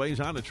the roadways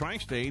on the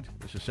Tri-State.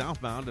 This is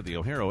southbound at the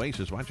O'Hare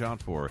Oasis. Watch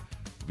out for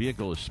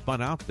vehicle is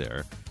spun out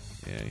there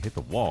and hit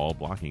the wall,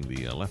 blocking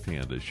the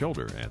left-hand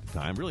shoulder at the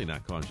time. Really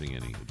not causing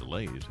any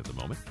delays at the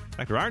moment. In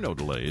fact, there are no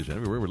delays.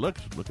 Everywhere we look,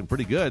 looking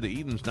pretty good.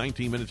 Eden's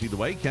 19 minutes either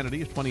way.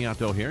 Kennedy is 20 out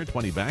to O'Hare,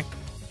 20 back.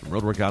 Some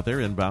road work out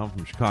there inbound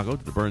from Chicago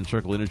to the Burn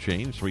Circle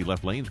interchange. 3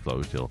 left lanes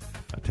closed till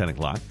 10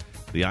 o'clock.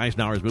 The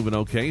Eisenhower is moving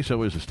okay.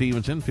 So is the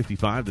Stevenson.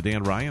 55 to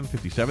Dan Ryan.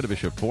 57 to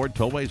Bishop Ford.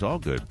 Tollway's all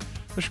good.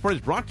 This report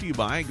is brought to you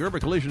by Gerber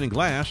Collision and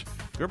Glass.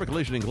 Gerber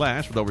Collision and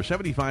Glass with over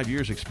 75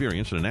 years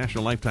experience and a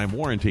national lifetime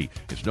warranty.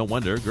 It's no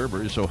wonder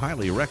Gerber is so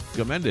highly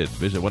recommended.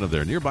 Visit one of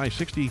their nearby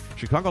 60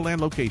 Chicagoland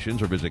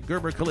locations or visit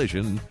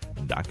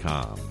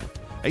GerberCollision.com.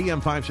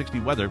 AM 560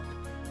 weather.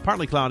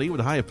 Partly cloudy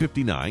with a high of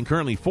 59,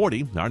 currently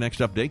 40. Our next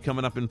update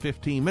coming up in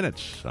 15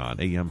 minutes on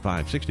AM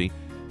 560.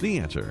 The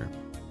Answer.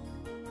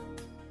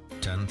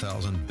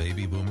 10,000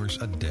 baby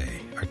boomers a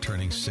day are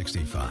turning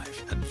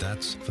 65, and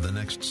that's for the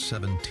next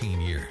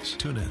 17 years.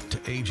 Tune in to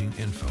Aging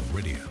Info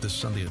Radio this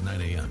Sunday at 9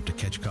 a.m. to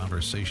catch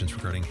conversations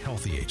regarding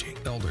healthy aging,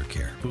 elder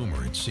care,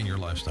 boomer and senior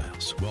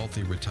lifestyles,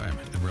 wealthy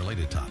retirement, and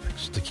related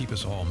topics to keep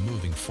us all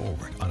moving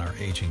forward on our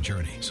aging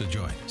journey. So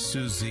join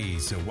Susie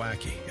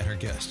Zawacki and her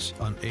guests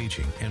on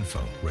Aging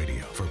Info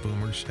Radio for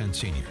boomers and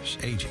seniors,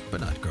 aging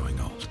but not growing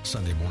old.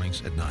 Sunday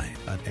mornings at 9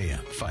 on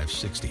AM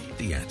 560.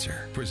 The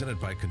Answer. Presented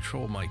by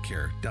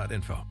ControlMyCare.info.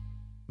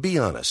 Be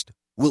honest.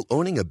 Will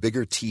owning a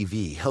bigger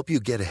TV help you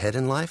get ahead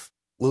in life?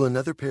 Will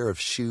another pair of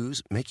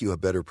shoes make you a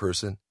better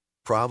person?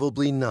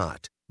 Probably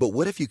not. But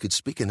what if you could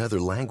speak another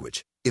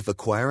language? If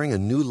acquiring a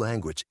new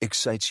language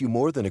excites you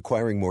more than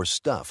acquiring more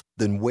stuff,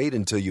 then wait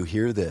until you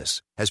hear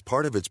this. As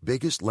part of its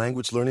biggest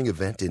language learning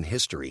event in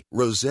history,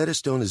 Rosetta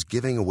Stone is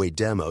giving away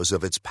demos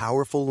of its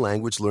powerful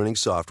language learning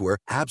software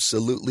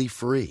absolutely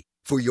free.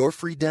 For your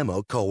free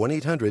demo, call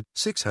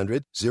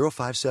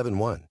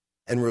 1-800-600-0571.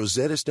 And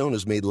Rosetta Stone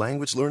has made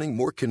language learning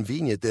more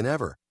convenient than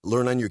ever.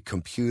 Learn on your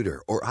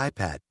computer or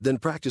iPad, then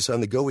practice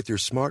on the go with your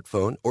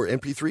smartphone or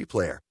MP3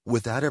 player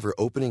without ever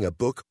opening a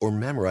book or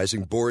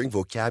memorizing boring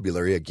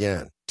vocabulary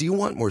again. Do you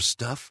want more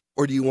stuff,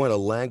 or do you want a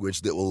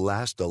language that will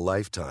last a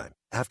lifetime?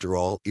 After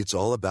all, it's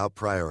all about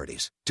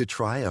priorities. To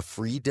try a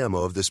free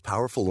demo of this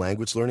powerful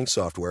language learning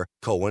software,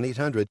 call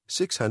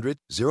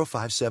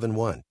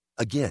 1-800-600-0571.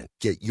 Again,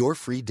 get your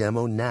free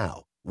demo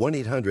now.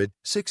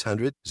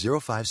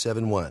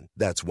 1-800-600-0571.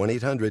 That's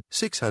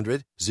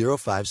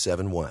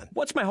 1-800-600-0571.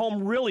 What's my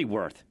home really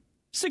worth?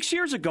 6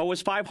 years ago it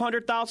was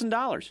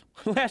 $500,000.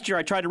 Last year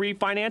I tried to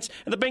refinance,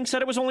 and the bank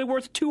said it was only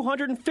worth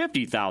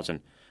 $250,000.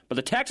 But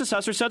the tax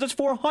assessor says it's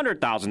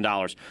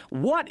 $400,000.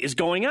 What is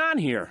going on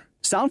here?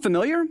 Sound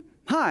familiar?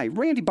 Hi,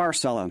 Randy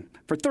Barcella.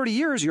 For 30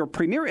 years, your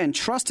premier and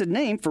trusted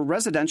name for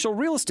residential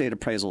real estate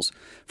appraisals.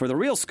 For the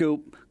real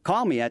scoop,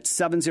 call me at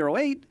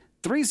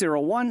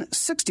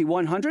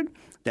 708-301-6100.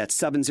 That's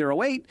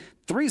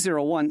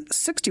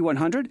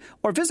 301-6100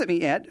 or visit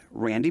me at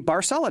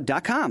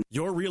randybarcella.com.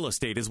 Your real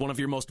estate is one of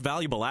your most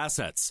valuable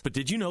assets, but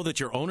did you know that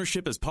your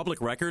ownership is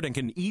public record and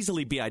can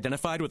easily be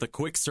identified with a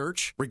quick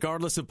search?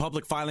 Regardless of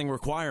public filing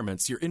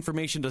requirements, your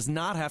information does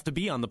not have to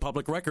be on the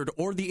public record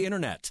or the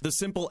internet. The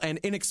simple and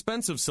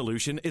inexpensive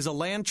solution is a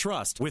land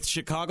trust with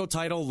Chicago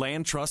Title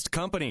Land Trust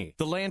Company.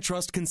 The land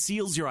trust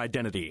conceals your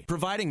identity,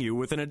 providing you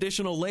with an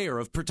additional layer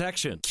of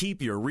protection.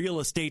 Keep your real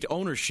estate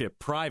ownership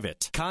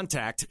private.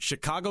 Contact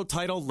Chicago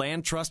Title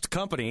Land Trust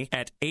Company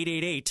at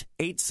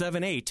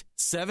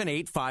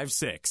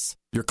 888-878-7856.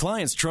 Your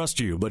clients trust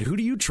you, but who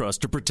do you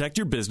trust to protect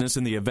your business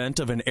in the event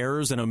of an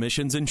errors and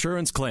omissions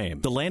insurance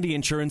claim? The Landy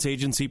Insurance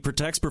Agency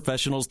protects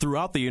professionals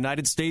throughout the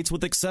United States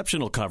with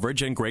exceptional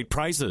coverage and great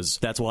prices.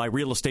 That's why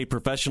real estate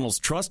professionals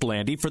trust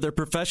Landy for their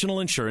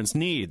professional insurance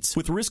needs.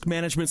 With risk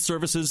management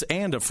services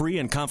and a free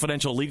and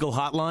confidential legal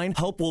hotline,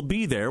 help will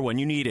be there when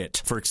you need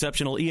it. For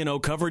exceptional E&O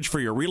coverage for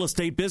your real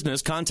estate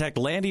business, contact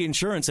Landy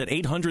Insurance at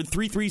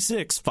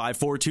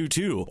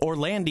 800-336-5422 or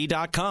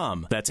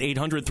landy.com. That's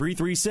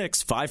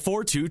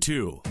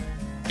 800-336-5422.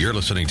 You're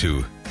listening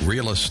to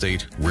Real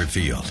Estate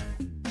Revealed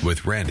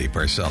with Randy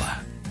Barcella.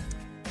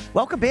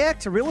 Welcome back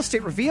to Real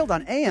Estate Revealed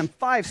on AM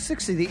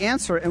 560, The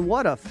Answer. And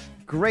what a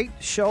great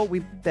show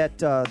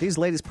that these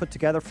ladies put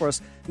together for us.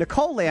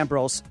 Nicole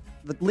Lambros,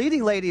 the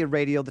leading lady in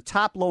radio, the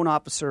top loan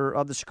officer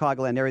of the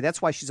Chicagoland area.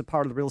 That's why she's a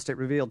part of the Real Estate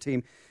Revealed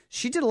team.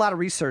 She did a lot of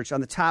research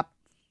on the top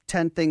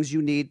 10 things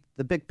you need,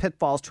 the big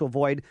pitfalls to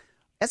avoid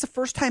as a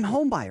first-time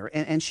home buyer,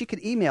 and she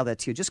can email that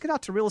to you. Just get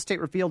out to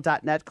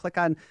realestaterevealed.net, click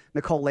on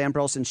Nicole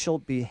Lambros, and she'll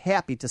be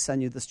happy to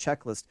send you this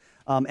checklist.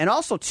 And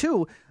also,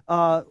 too,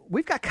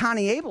 we've got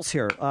Connie Abels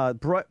here,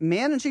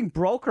 managing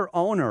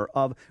broker-owner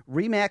of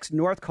RE/MAX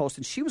North Coast,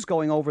 and she was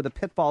going over the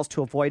pitfalls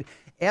to avoid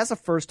as a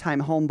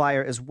first-time home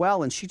buyer as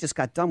well, and she just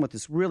got done with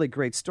this really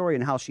great story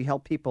and how she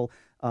helped people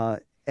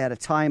at a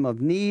time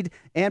of need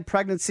and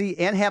pregnancy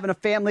and having a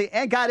family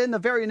and got in the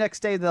very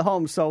next day to the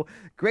home. So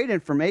great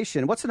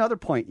information. What's another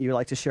point you'd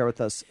like to share with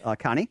us,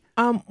 Connie?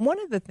 One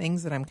of the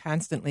things that I'm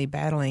constantly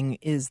battling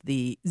is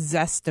the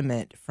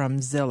Zestimate from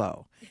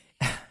Zillow.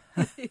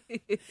 They're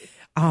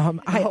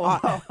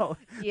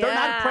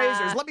not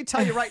appraisers. Let me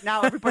tell you right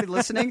now, everybody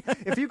listening,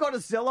 if you go to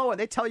Zillow and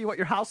they tell you what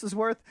your house is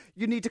worth,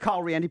 you need to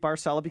call Randy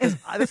Barcella, because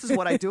this is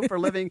what I do for a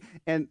living.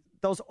 And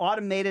those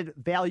automated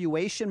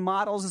valuation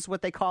models is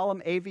what they call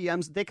them,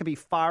 AVMs. They could be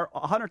far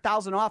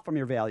 $100,000 off from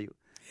your value.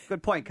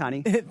 Good point,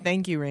 Connie.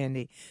 Thank you,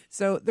 Randy.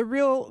 So the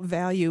real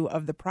value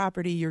of the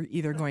property you're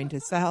either going to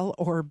sell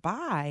or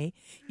buy,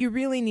 you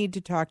really need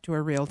to talk to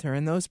a realtor,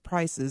 and those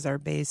prices are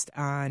based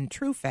on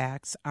true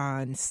facts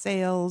on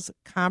sales,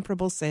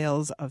 comparable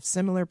sales of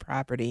similar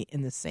property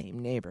in the same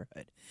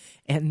neighborhood.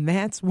 And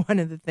that's one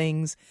of the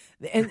things,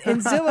 and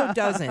Zillow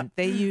doesn't.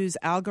 They use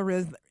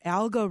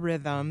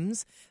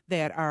algorithms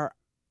that are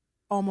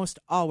almost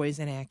always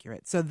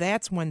inaccurate. So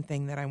that's one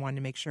thing that I wanted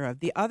to make sure of.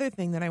 The other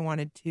thing that I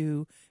wanted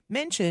to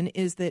mention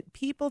is that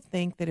people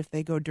think that if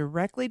they go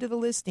directly to the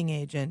listing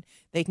agent,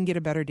 they can get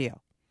a better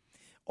deal.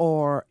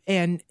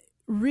 And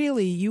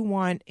really, you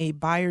want a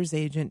buyer's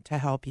agent to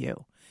help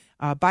you.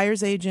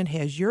 Buyer's agent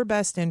has your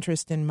best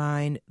interest in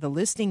mind. The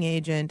listing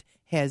agent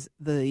has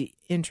the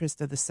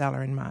interest of the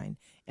seller in mind.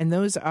 And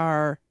those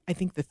are, I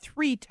think, the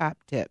three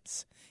top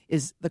tips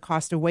is the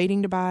cost of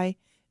waiting to buy.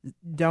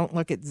 Don't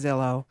look at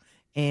Zillow.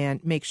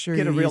 And make sure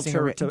get you're a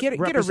realtor get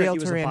a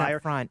realtor in buyer.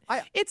 up front.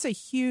 It's a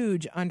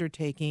huge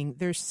undertaking.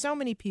 There's so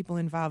many people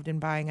involved in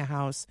buying a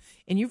house,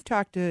 and you've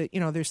talked to,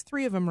 there's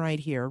three of them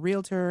right here: a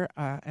realtor,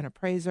 an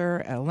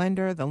appraiser, a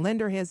lender. The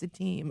lender has a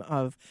team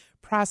of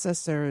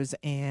processors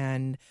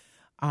and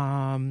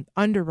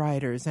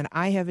underwriters, and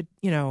I have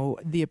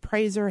the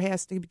appraiser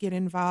has to get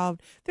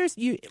involved. There's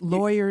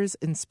lawyers,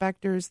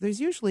 inspectors. There's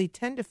usually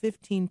 10 to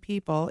 15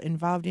 people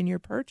involved in your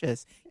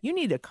purchase. You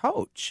need a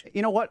coach.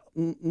 You know what?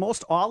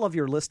 Most all of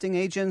your listing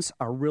agents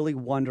are really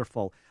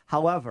wonderful.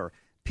 However,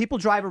 people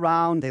drive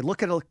around, they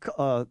look at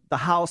the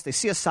house, they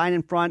see a sign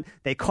in front,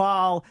 they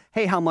call,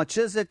 hey, how much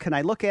is it? Can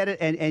I look at it?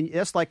 And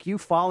just like you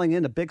falling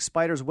into big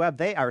spider's web,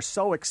 they are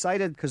so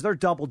excited because they're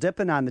double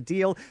dipping on the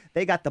deal.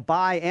 They got the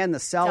buy and the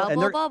sell.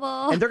 Double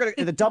bubble. And they're going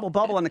to the double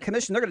bubble on the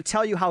commission. They're going to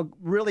tell you how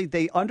really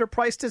they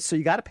underpriced it. So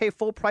you got to pay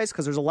full price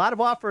because there's a lot of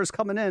offers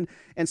coming in.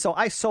 And so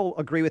I so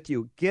agree with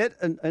you. Get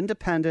an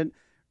independent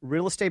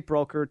real estate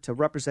broker to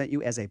represent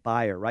you as a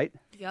buyer, right?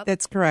 Yep.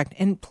 That's correct.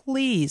 And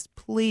please,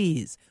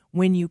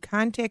 when you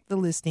contact the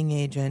listing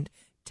agent,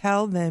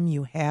 tell them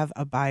you have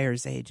a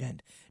buyer's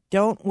agent.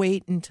 Don't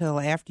wait until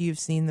after you've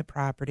seen the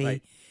property.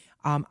 Right.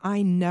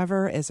 I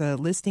never, as a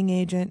listing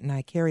agent, and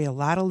I carry a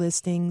lot of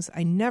listings,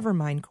 I never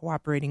mind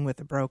cooperating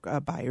with a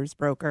buyer's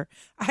broker.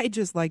 I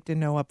just like to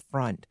know up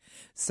front.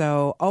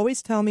 So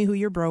always tell me who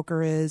your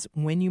broker is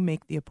when you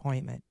make the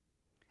appointment.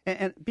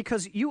 And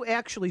because you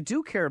actually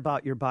do care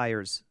about your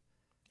buyers.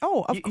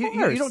 Oh, of course.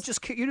 You don't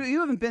just you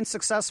haven't been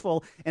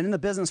successful and in the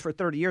business for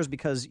 30 years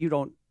because you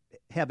don't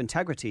have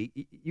integrity.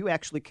 You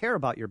actually care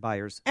about your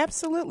buyers.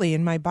 Absolutely.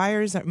 And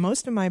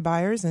most of my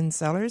buyers and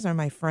sellers are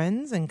my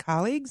friends and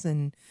colleagues,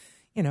 and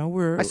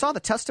I saw the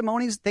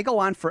testimonies; they go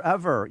on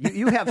forever.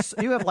 You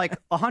have like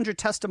 100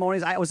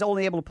 testimonies. I was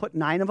only able to put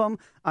 9 of them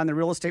on the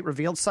Real Estate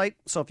Revealed site.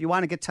 So if you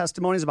want to get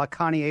testimonies about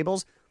Connie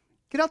Abels,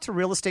 get out to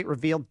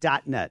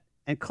realestaterevealed.net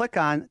and click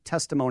on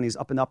testimonies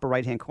up in the upper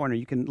right-hand corner.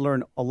 You can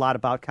learn a lot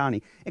about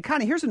Connie. And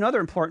Connie, here's another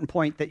important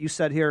point that you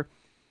said here,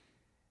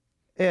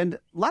 and a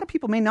lot of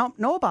people may not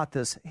know about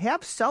this.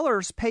 Have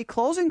sellers pay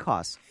closing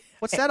costs.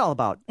 What's that all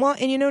about? Well,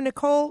 and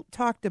Nicole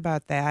talked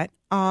about that.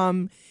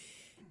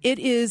 It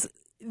is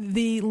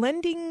the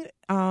lending.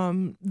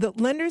 The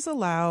lenders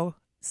allow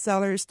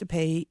sellers to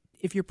pay.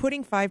 If you're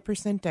putting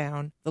 5%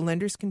 down, the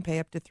lenders can pay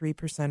up to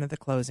 3% of the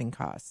closing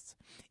costs.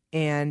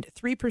 And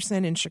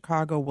 3% in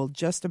Chicago will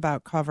just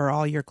about cover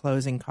all your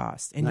closing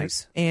costs. And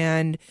nice.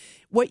 And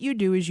what you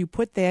do is you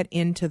put that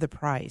into the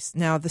price.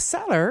 Now, the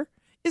seller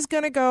is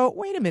going to go,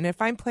 wait a minute,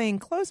 if I'm paying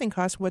closing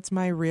costs, what's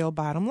my real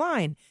bottom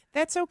line?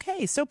 That's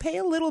okay. So pay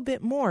a little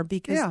bit more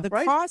because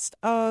cost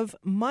of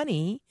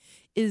money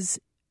is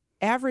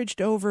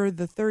averaged over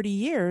the 30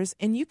 years,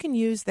 and you can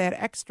use that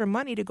extra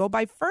money to go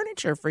buy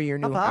furniture for your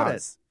new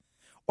house.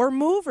 Or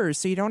movers,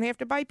 so you don't have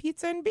to buy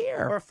pizza and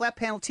beer. Or a flat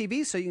panel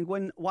TV, so you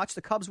can watch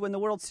the Cubs win the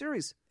World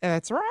Series.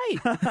 That's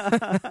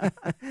right.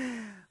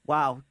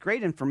 Wow,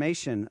 great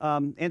information.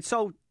 And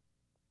so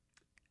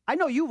I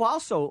know you've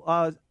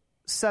also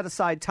set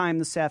aside time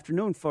this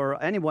afternoon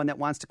for anyone that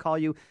wants to call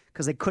you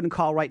because they couldn't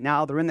call right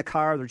now. They're in the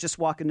car. They're just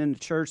walking into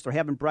church. They're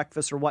having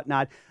breakfast or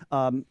whatnot.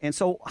 And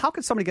so how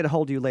can somebody get a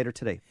hold of you later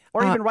today?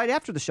 Or even right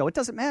after the show? It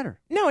doesn't matter.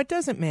 No, it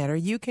doesn't matter.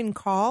 You can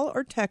call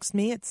or text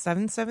me at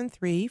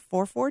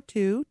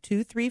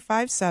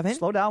 773-442-2357.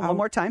 Slow down one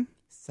more time.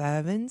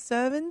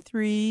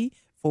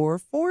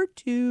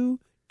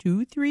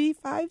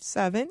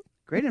 773-442-2357.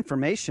 Great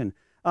information.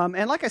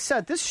 And like I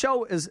said, this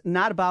show is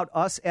not about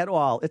us at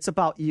all. It's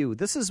about you.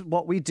 This is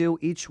what we do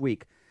each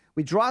week.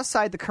 We draw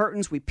aside the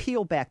curtains, we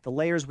peel back the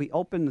layers, we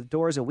open the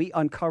doors, and we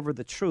uncover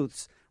the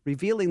truths,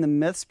 revealing the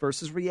myths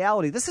versus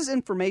reality. This is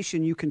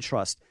information you can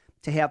trust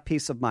to have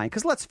peace of mind.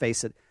 Because let's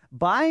face it,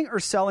 buying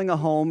or selling a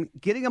home,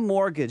 getting a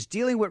mortgage,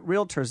 dealing with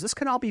realtors, this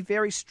can all be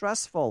very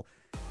stressful,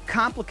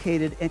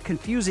 complicated, and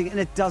confusing, and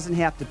it doesn't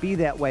have to be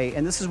that way.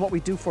 And this is what we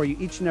do for you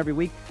each and every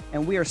week,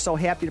 and we are so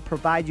happy to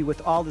provide you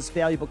with all this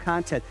valuable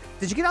content.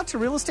 Did you get out to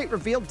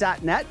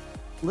realestaterevealed.net?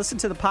 Listen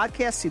to the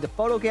podcast, see the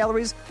photo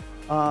galleries.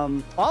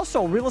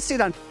 Also, Real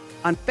Estate on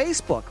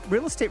Facebook,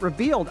 Real Estate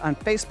Revealed on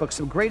Facebook.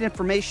 Some great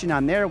information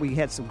on there. We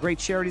had some great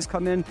charities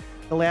come in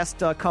the last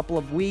couple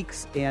of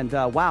weeks. And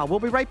wow,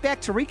 we'll be right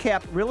back to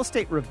recap Real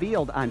Estate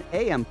Revealed on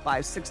AM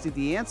 560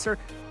 The Answer.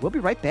 We'll be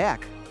right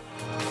back.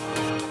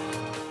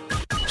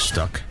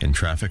 Stuck in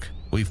traffic?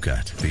 We've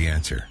got the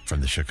answer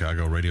from the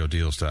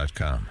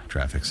ChicagoRadioDeals.com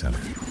Traffic Center.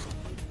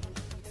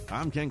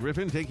 I'm Ken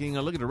Griffin taking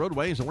a look at the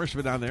roadways. The worst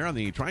of it down there on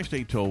the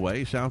Tri-State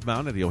Tollway,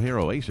 southbound at the O'Hare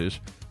Oasis.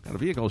 Got a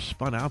vehicle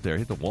spun out there,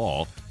 hit the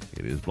wall.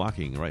 It is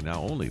blocking right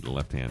now only the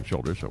left-hand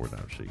shoulder, so we're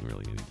not seeing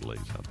really any delays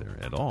out there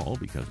at all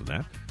because of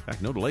that. In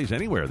fact, no delays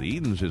anywhere. The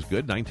Edens is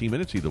good, 19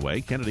 minutes either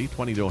way. Kennedy,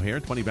 20 to O'Hare,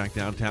 20 back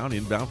downtown,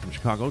 inbound from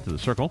Chicago to the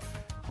Circle.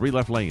 3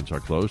 left lanes are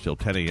closed till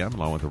 10 a.m.,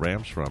 along with the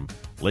ramps from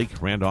Lake,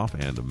 Randolph,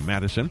 and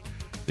Madison.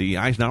 The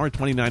Eisenhower,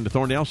 29 to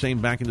Thorndale,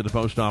 same back into the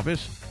post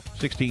office.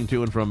 16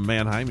 to and from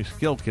Manheim. You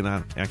still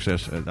cannot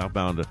access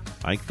outbound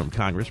Ike from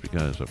Congress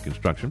because of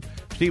construction.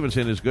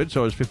 Stevenson is good,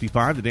 so is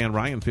 55 to Dan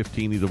Ryan,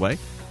 15 either way.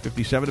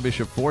 57 to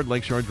Bishop Ford,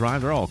 Lakeshore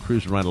Drive. They're all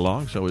cruising right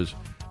along, so is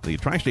the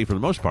Tri-State for the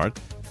most part.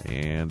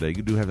 And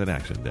you do have that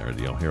accident there at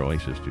the O'Hare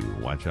Oasis to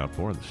watch out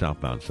for on the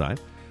southbound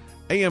side.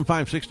 AM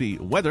 560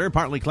 weather,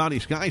 partly cloudy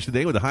skies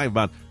today with a high of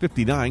about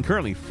 59,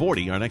 currently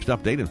 40. Our next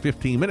update in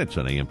 15 minutes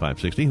on AM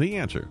 560, The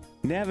Answer.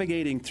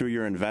 Navigating through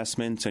your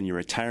investments and your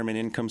retirement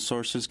income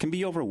sources can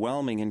be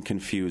overwhelming and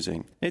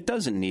confusing. It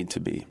doesn't need to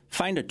be.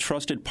 Find a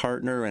trusted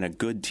partner and a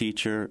good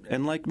teacher,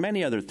 and like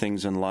many other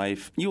things in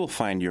life, you will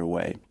find your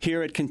way.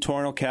 Here at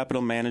Contorno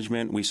Capital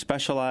Management, we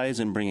specialize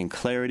in bringing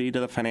clarity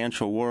to the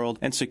financial world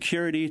and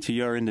security to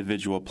your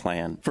individual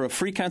plan. For a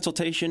free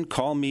consultation,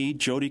 call me,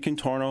 Jody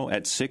Contorno,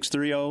 at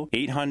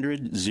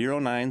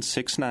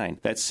 630-800-0969.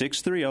 That's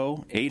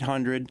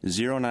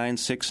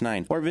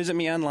 630-800-0969. Or visit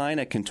me online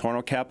at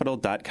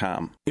contornocapital.com.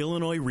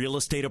 Illinois Real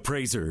Estate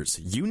Appraisers.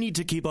 You need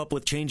to keep up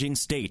with changing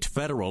state,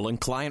 federal, and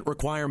client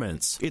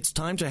requirements. It's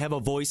time to have a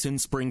voice in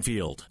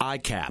Springfield.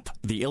 ICAP,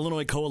 the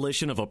Illinois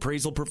Coalition of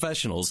Appraisal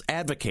Professionals,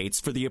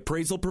 advocates for the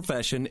appraisal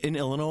profession in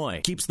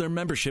Illinois, keeps their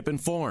membership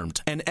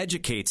informed, and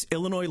educates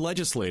Illinois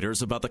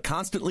legislators about the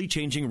constantly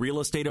changing real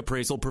estate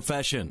appraisal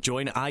profession.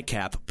 Join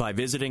ICAP by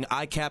visiting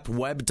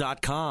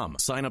icapweb.com.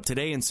 Sign up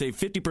today and save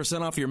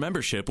 50% off your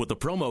membership with the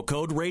promo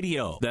code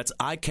RADIO. That's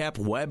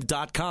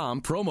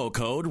icapweb.com, promo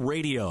code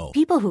RADIO.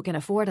 People who can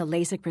afford a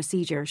LASIK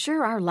procedure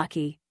sure are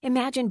lucky.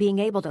 Imagine being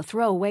able to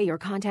throw away your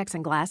contacts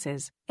and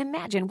glasses.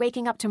 Imagine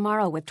waking up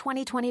tomorrow with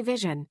 20/20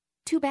 vision.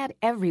 Too bad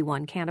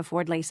everyone can't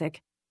afford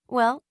LASIK.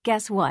 Well,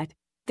 guess what?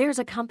 There's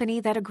a company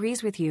that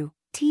agrees with you.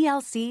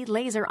 TLC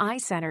Laser Eye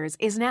Centers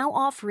is now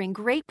offering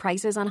great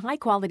prices on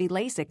high-quality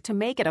LASIK to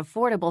make it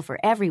affordable for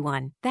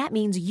everyone. That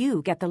means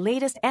you get the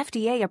latest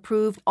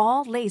FDA-approved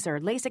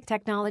all-laser LASIK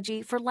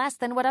technology for less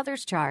than what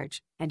others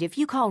charge. And if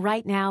you call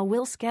right now,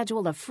 we'll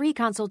schedule a free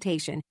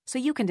consultation so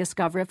you can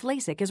discover if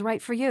LASIK is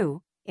right for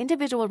you.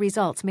 Individual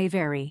results may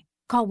vary.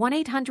 Call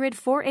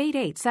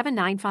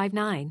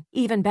 1-800-488-7959.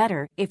 Even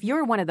better, if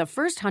you're one of the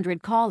first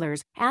 100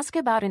 callers, ask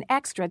about an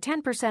extra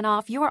 10%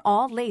 off your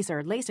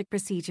all-laser LASIK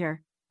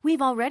procedure.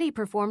 We've already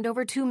performed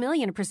over 2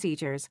 million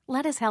procedures.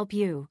 Let us help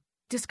you.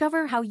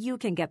 Discover how you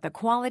can get the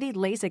quality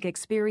LASIK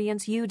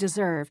experience you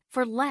deserve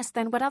for less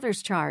than what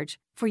others charge.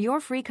 For your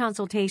free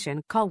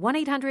consultation, call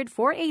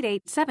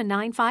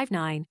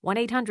 1-800-488-7959.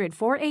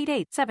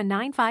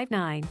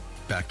 1-800-488-7959.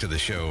 Back to the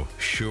show,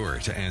 sure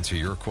to answer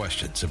your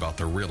questions about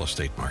the real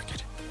estate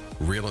market.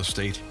 Real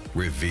Estate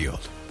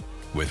Revealed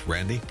with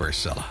Randy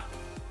Barcella.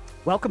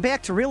 Welcome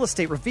back to Real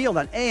Estate Revealed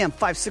on AM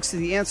 560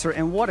 The Answer,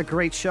 and what a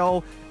great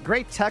show.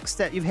 Great texts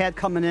that you've had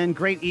coming in,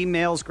 great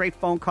emails, great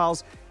phone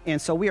calls,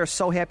 and so we are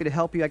so happy to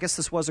help you. I guess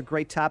this was a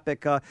great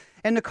topic.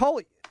 And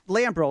Nicole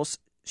Lambros,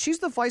 she's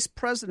the vice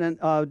president,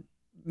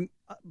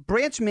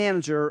 branch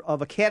manager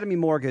of Academy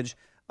Mortgage,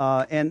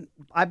 and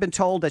I've been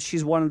told that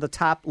she's one of the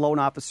top loan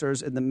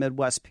officers in the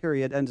Midwest,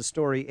 period, end of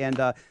story.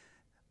 And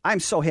I'm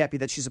so happy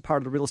that she's a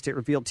part of the Real Estate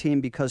Revealed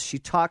team because she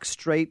talks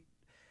straight.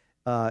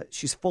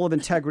 She's full of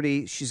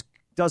integrity. She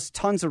does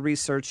tons of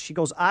research. She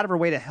goes out of her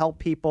way to help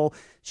people.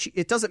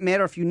 It doesn't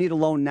matter if you need a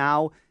loan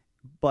now,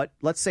 but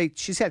let's say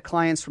she's had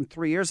clients from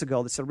 3 years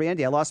ago that said,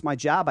 Randy, I lost my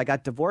job. I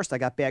got divorced. I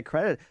got bad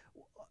credit.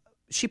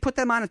 She put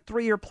them on a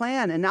 3-year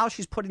plan, and now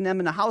she's putting them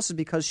in the houses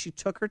because she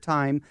took her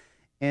time,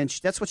 and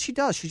that's what she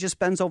does. She just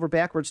bends over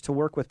backwards to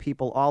work with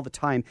people all the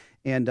time.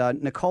 And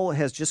Nicole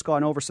has just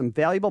gone over some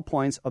valuable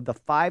points of the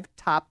 5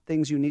 top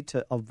things you need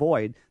to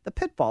avoid, the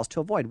pitfalls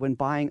to avoid when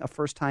buying a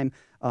first-time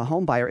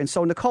home buyer. And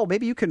so, Nicole,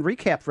 maybe you can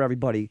recap for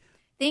everybody.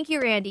 Thank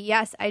you, Randy.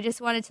 Yes, I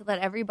just wanted to let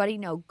everybody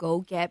know, go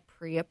get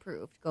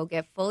pre-approved. Go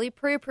get fully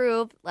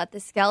pre-approved. Let the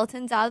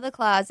skeletons out of the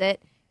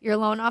closet. Your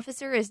loan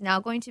officer is now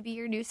going to be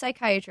your new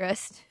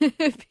psychiatrist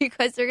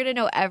because they're going to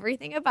know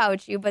everything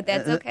about you, but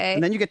that's okay.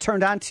 And then you get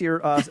turned on to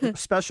your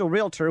special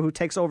realtor who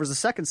takes over as a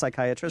second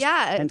psychiatrist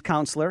and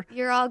counselor.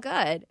 You're all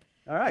good.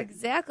 All right.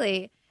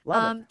 Exactly.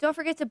 Don't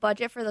forget to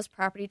budget for those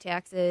property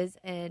taxes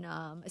and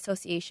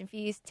association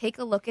fees. Take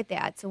a look at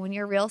that. So when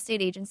your real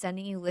estate agent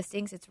sending you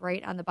listings, it's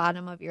right on the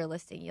bottom of your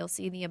listing. You'll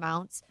see the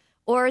amounts.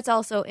 Or it's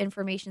also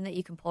information that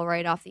you can pull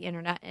right off the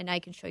internet, and I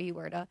can show you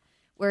where to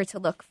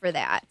look for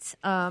that.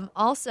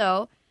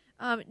 Also,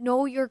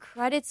 know your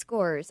credit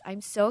scores.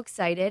 I'm so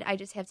excited. I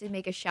just have to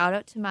make a shout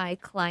out to my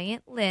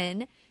client,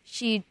 Lynn.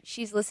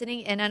 She's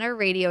listening in on our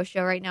radio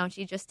show right now, and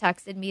she just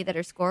texted me that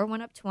her score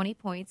went up 20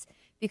 points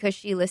because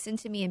she listened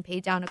to me and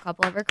paid down a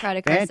couple of her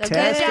credit cards.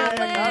 Fantastic. So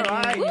good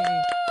job, Lynn.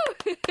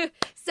 All right.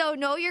 So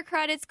know your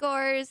credit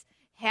scores.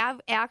 Have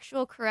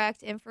actual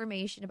correct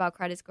information about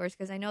credit scores,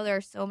 because I know there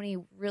are so many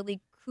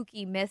really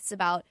kooky myths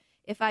about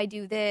if I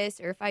do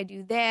this or if I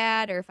do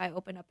that or if I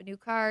open up a new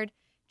card.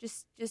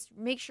 Just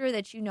make sure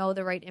that you know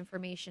the right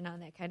information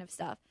on that kind of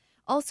stuff.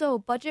 Also,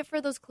 budget for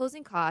those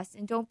closing costs,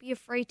 and don't be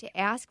afraid to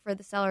ask for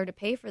the seller to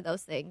pay for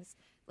those things.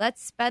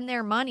 Let's spend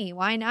their money.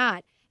 Why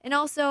not? And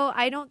also,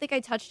 I don't think I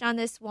touched on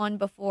this one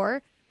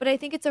before, but I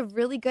think it's a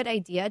really good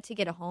idea to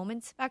get a home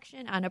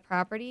inspection on a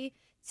property.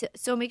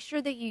 So make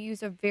sure that you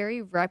use a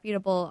very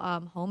reputable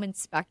home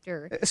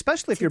inspector.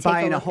 Especially if you're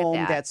buying a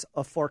home that's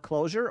a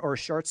foreclosure or a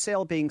short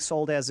sale being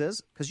sold as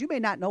is, because you may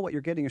not know what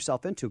you're getting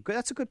yourself into.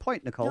 That's a good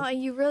point, Nicole. No,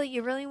 you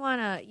really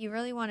want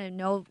to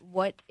know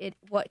what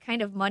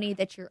kind of money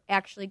that you're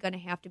actually going to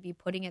have to be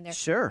putting in there.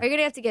 Sure. Are you going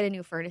to have to get a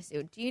new furnace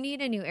soon? Do you need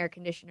a new air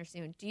conditioner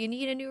soon? Do you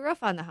need a new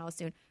roof on the house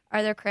soon?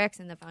 Are there cracks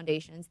in the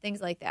foundations?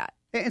 Things like that.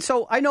 And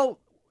so I know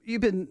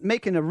you've been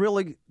making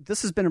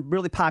this has been a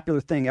really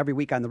popular thing every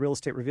week on the Real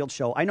Estate Revealed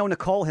show. I know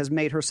Nicole has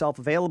made herself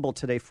available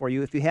today for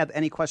you if you have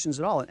any questions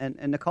at all. And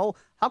Nicole,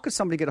 how could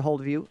somebody get a hold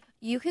of you?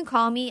 You can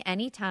call me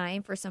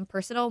anytime for some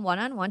personal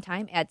one-on-one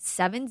time at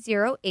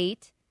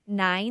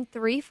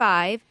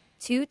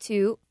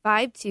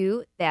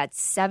 708-935-2252.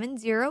 That's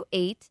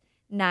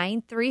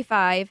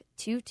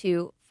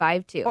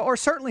 708-935-2252. Or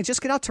certainly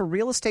just get out to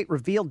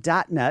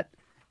realestaterevealed.net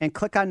and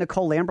click on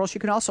Nicole Lambros. You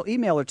can also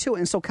email her too.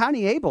 And so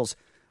Connie Abels,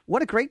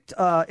 what a great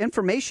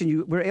information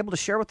you were able to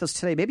share with us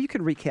today. Maybe you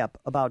can recap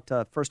about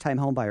first-time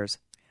home buyers.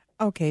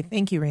 Okay,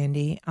 thank you,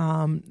 Randy.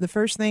 The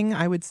first thing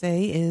I would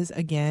say is,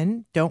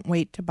 again, don't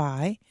wait to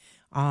buy.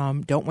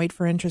 Don't wait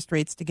for interest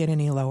rates to get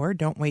any lower.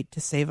 Don't wait to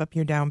save up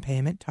your down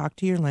payment. Talk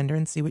to your lender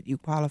and see what you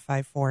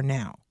qualify for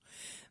now.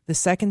 The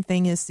second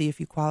thing is see if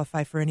you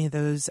qualify for any of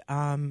those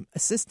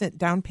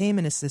down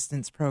payment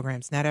assistance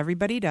programs. Not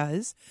everybody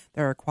does.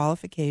 There are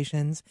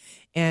qualifications.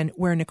 And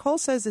where Nicole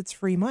says it's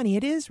free money,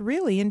 it is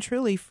really and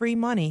truly free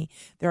money.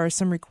 There are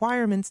some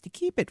requirements to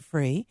keep it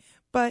free,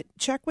 but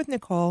check with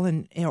Nicole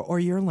or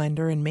your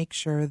lender and make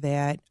sure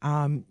that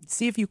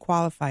see if you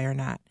qualify or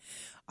not.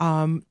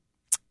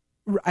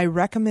 I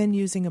recommend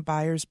using a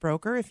buyer's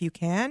broker if you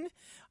can.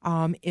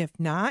 If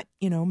not,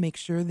 make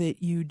sure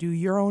that you do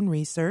your own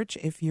research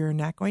if you're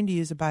not going to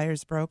use a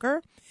buyer's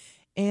broker.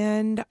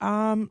 And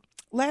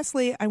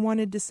lastly, I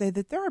wanted to say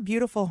that there are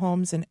beautiful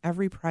homes in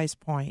every price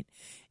point.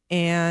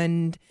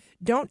 And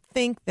don't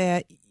think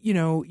that,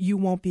 you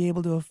won't be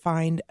able to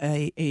find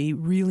a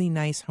really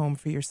nice home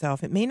for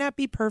yourself. It may not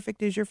be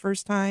perfect as your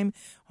first-time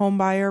home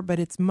buyer, but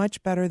it's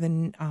much better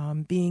than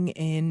being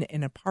in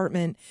an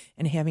apartment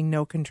and having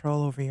no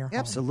control over your home.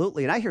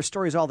 Absolutely. And I hear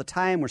stories all the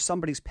time where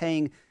somebody's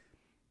paying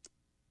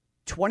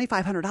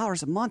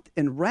 $2,500 a month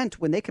in rent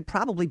when they could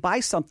probably buy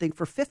something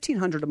for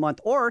 $1,500 a month.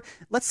 Or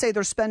let's say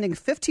they're spending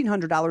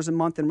 $1,500 a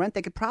month in rent,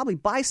 they could probably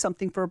buy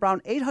something for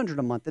around $800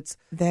 a month.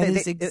 That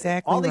is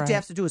exactly all they right.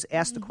 have to do is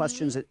ask the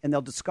questions, and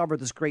they'll discover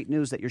this great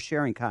news that you're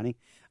sharing, Connie.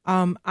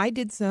 I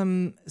did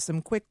some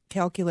quick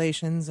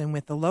calculations, and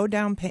with the low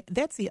down payment,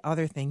 that's the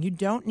other thing. You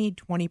don't need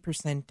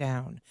 20%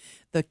 down.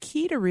 The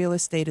key to real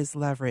estate is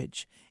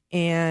leverage.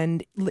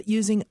 And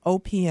using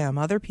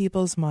OPM, other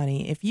people's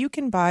money, if you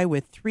can buy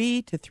with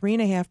 3 to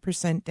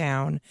 3.5%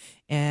 down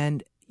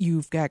and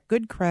you've got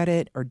good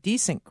credit or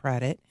decent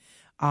credit.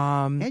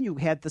 And you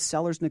had the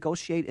sellers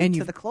negotiate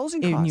into the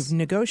closing costs. And you've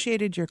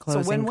negotiated your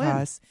closing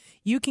costs.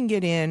 You can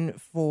get in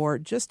for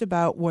just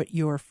about what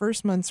your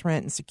first month's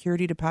rent and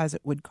security deposit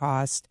would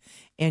cost.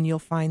 And you'll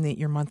find that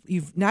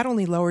you've not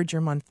only lowered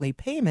your monthly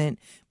payment,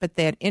 but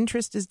that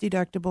interest is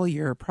deductible,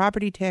 your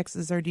property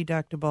taxes are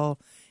deductible.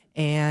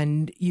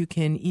 And you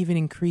can even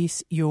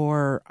increase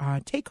your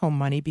take-home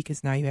money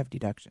because now you have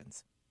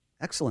deductions.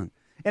 Excellent.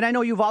 And I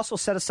know you've also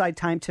set aside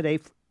time today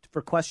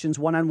for questions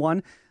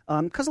one-on-one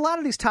because a lot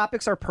of these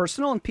topics are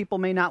personal and people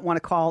may not want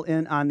to call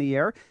in on the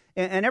air.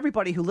 And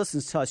everybody who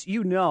listens to us,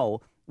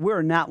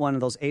 we're not one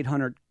of those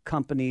 800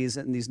 companies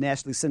and these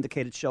nationally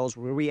syndicated shows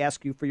where we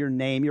ask you for your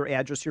name, your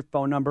address, your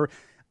phone number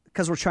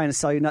because we're trying to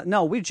sell you.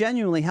 No, we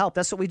genuinely help.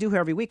 That's what we do here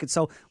every week. And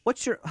so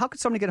how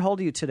could somebody get a hold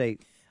of you today?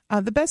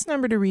 The best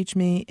number to reach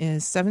me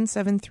is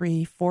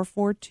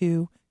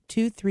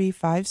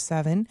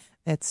 773-442-2357.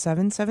 That's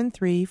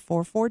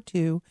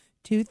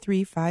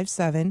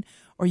 773-442-2357.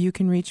 Or you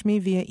can reach me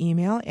via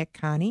email at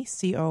Connie,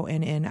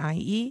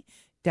 CONNIE,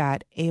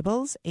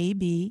 .abels,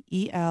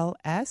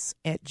 ABELS,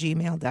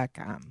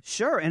 @gmail.com.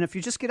 Sure. And if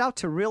you just get out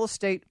to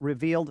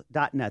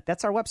realestaterevealed.net,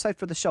 that's our website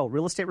for the show,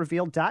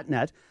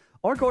 realestaterevealed.net.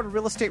 Or go to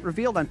Real Estate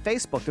Revealed on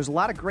Facebook. There's a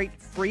lot of great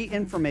free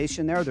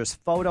information there. There's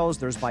photos.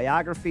 There's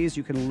biographies.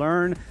 You can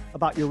learn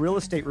about your Real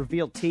Estate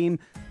Revealed team.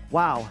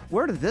 Wow,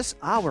 where did this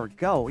hour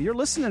go? You're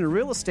listening to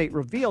Real Estate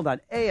Revealed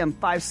on AM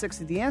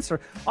 560 The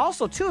Answer.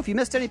 Also, too, if you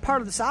missed any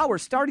part of this hour,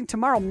 starting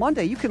tomorrow,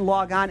 Monday, you can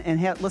log on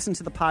and listen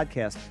to the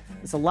podcast.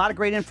 It's a lot of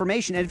great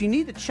information. And if you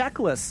need the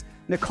checklist,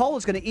 Nicole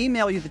is going to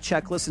email you the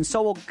checklist, and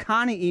so will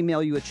Connie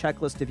email you a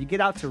checklist if you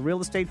get out to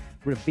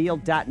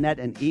realestaterevealed.net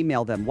and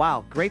email them.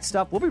 Wow, great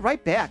stuff. We'll be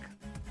right back.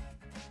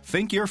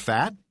 Think you're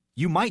fat?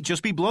 You might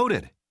just be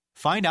bloated.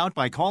 Find out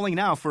by calling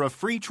now for a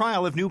free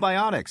trial of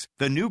Nubiotics,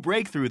 the new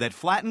breakthrough that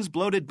flattens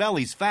bloated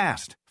bellies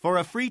fast. For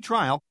a free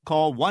trial,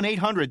 call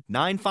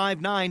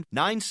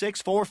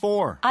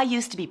 1-800-959-9644. I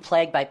used to be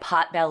plagued by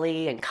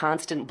potbelly and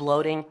constant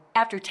bloating.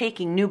 After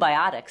taking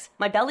Nubiotics,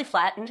 my belly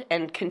flattened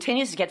and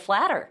continues to get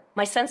flatter.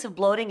 My sense of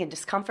bloating and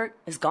discomfort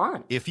is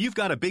gone. If you've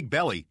got a big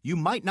belly, you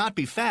might not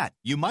be fat.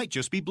 You might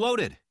just be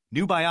bloated.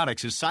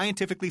 Nubiotics is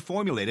scientifically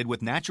formulated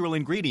with natural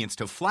ingredients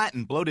to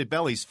flatten bloated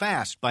bellies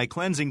fast by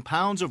cleansing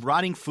pounds of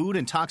rotting food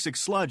and toxic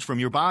sludge from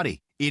your body.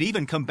 It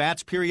even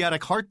combats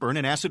periodic heartburn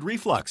and acid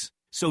reflux.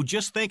 So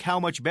just think how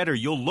much better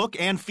you'll look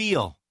and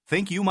feel.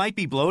 Think you might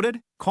be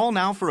bloated? Call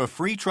now for a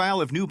free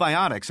trial of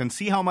Nubiotics and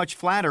see how much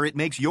flatter it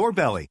makes your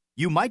belly.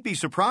 You might be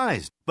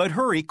surprised. But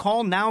hurry,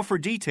 call now for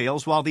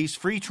details while these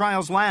free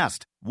trials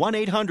last.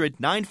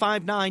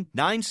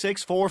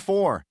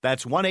 1-800-959-9644.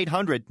 That's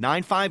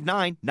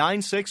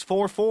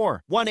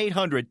 1-800-959-9644.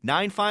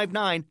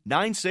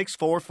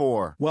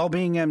 1-800-959-9644.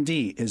 Wellbeing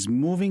MD is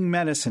moving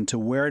medicine to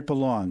where it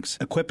belongs,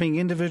 equipping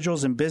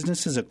individuals and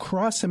businesses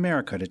across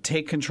America to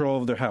take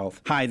control of their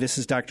health. Hi, this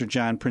is Dr.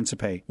 John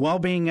Principe.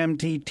 Wellbeing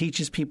MD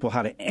teaches people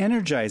how to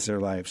energize their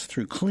lives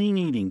through clean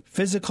eating,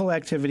 physical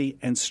activity,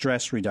 and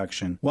stress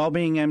reduction.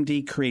 Wellbeing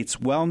MD creates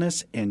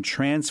wellness and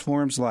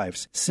transforms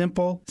lives.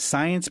 Simple,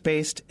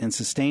 science-based, and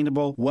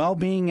sustainable.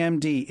 Wellbeing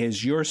MD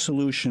is your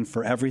solution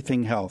for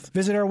everything health.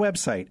 Visit our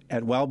website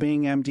at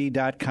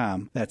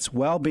wellbeingmd.com. That's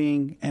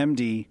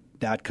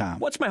wellbeingmd.com.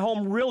 What's my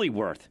home really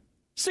worth?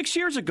 6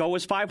 years ago it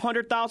was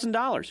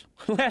 $500,000.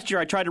 Last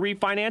year I tried to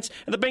refinance,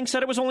 and the bank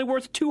said it was only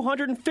worth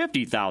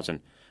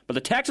 $250,000. But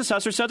the tax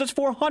assessor says it's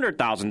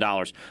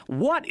 $400,000.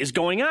 What is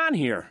going on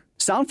here?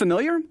 Sound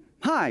familiar?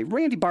 Hi,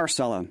 Randy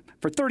Barcella.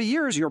 For 30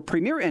 years, your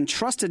premier and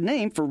trusted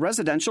name for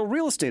residential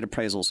real estate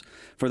appraisals.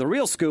 For the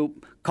real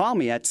scoop, call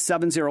me at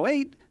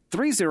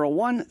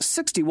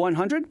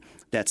 708-301-6100.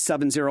 That's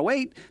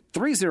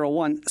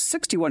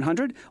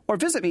 708-301-6100. Or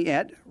visit me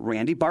at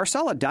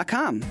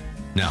randybarcella.com.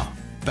 Now,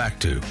 back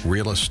to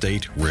Real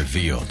Estate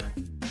Revealed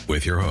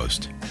with your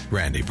host,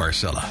 Randy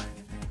Barcella.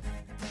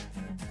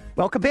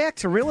 Welcome back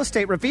to Real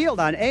Estate Revealed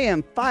on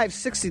AM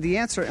 560 The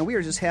Answer, and we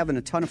are just having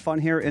a ton of fun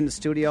here in the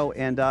studio.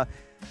 And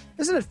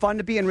isn't it fun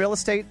to be in real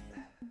estate,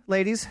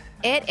 ladies?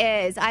 It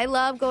is. I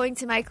love going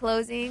to my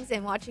closings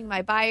and watching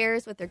my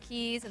buyers with their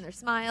keys and their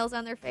smiles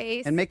on their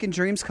face. And making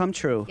dreams come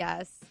true.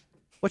 Yes.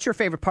 What's your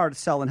favorite part of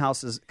selling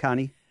houses,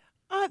 Connie?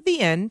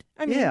 The end.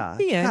 I mean, yeah,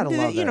 the end. gotta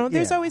love You know, it.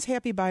 there's Yeah. always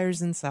happy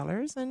buyers and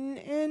sellers, and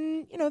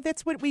you know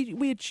that's what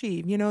we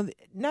achieve. You know,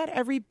 not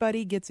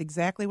everybody gets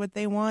exactly what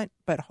they want,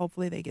 but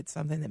hopefully they get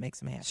something that makes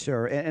them happy.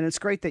 Sure, and it's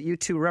great that you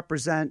two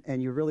represent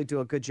and you really do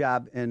a good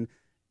job in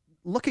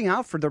looking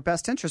out for their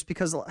best interest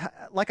because,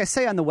 like I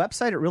say on the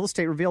website at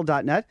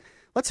realestaterevealed.net,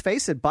 let's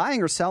face it,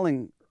 buying or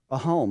selling a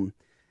home,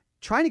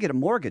 trying to get a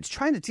mortgage,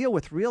 trying to deal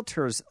with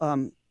realtors,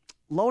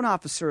 loan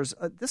officers,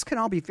 this can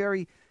all be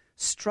very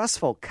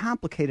stressful,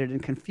 complicated,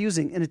 and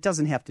confusing, and it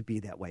doesn't have to be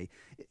that way.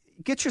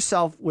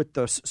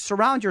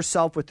 Surround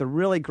yourself with a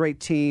really great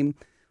team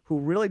who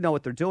really know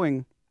what they're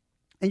doing,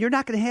 and you're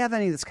not going to have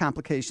any of these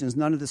complications,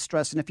 none of this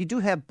stress. And if you do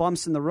have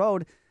bumps in the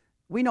road,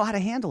 we know how to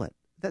handle it.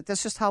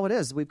 That's just how it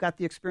is. We've got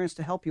the experience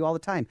to help you all the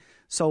time.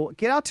 So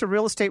get out to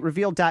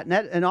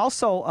realestaterevealed.net, and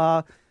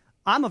also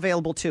I'm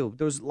available too.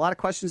 There's a lot of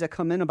questions that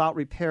come in about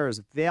repairs,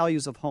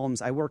 values of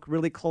homes. I work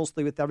really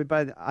closely with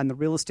everybody on the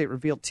Real Estate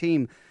Revealed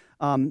team.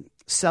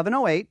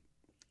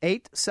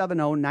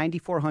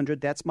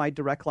 708-870-9400. That's my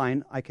direct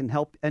line. I can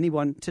help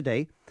anyone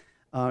today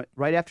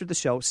right after the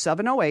show.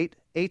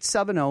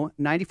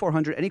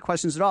 708-870-9400. Any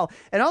questions at all?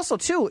 And also,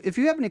 too, if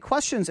you have any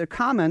questions or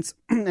comments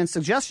and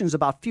suggestions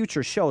about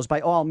future shows,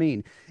 by all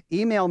means,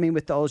 email me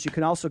with those. You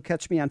can also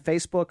catch me on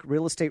Facebook,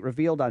 Real Estate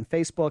Revealed on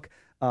Facebook.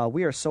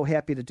 We are so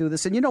happy to do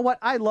this. And you know what?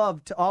 I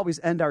love to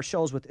always end our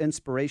shows with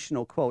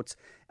inspirational quotes.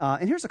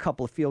 And here's a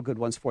couple of feel-good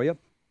ones for you.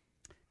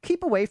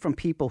 Keep away from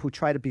people who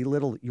try to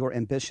belittle your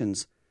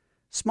ambitions.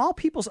 Small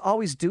peoples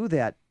always do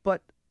that,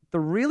 but the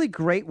really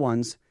great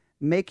ones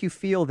make you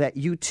feel that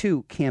you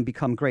too can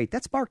become great.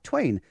 That's Mark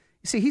Twain.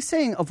 You see, he's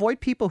saying avoid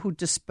people who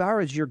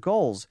disparage your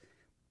goals.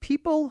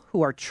 People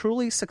who are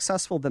truly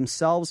successful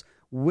themselves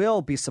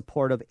will be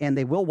supportive and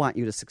they will want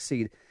you to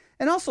succeed.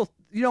 And also,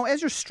 you know,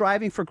 as you're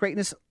striving for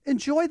greatness,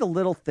 enjoy the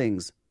little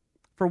things.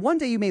 For one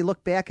day you may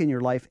look back in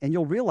your life and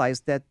you'll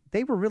realize that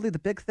they were really the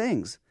big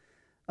things.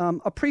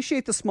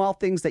 Appreciate the small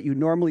things that you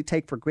normally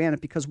take for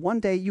granted because one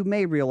day you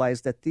may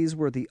realize that these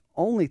were the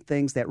only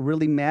things that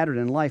really mattered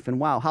in life. And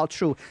wow, how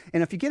true.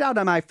 And if you get out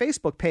on my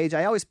Facebook page,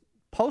 I always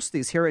post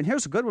these here. And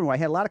here's a good one where I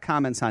had a lot of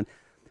comments on.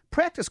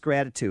 Practice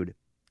gratitude.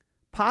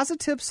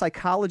 Positive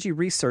psychology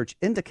research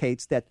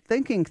indicates that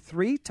thinking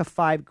 3 to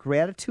 5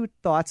 gratitude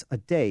thoughts a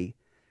day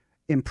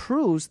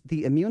improves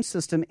the immune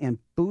system and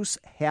boosts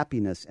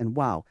happiness. And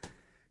wow.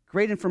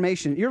 Great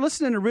information. You're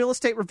listening to Real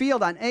Estate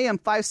Revealed on AM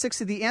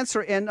 560 The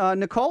Answer. And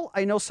Nicole,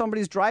 I know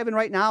somebody's driving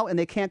right now and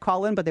they can't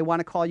call in, but they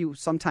want to call you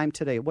sometime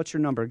today. What's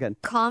your number again?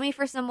 Call me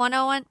for some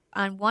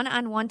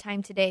one-on-one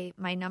time today.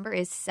 My number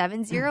is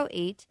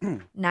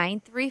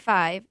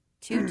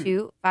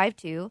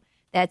 708-935-2252.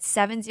 That's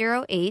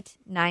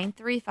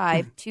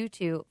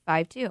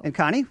 708-935-2252. And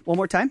Connie, one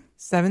more time.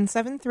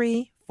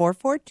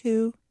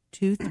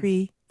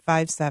 773-442-2357.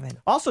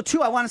 Also,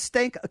 too, I want to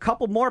thank a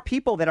couple more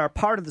people that are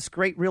part of this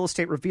great Real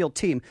Estate Revealed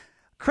team.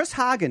 Chris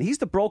Hagen, he's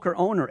the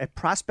broker-owner at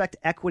Prospect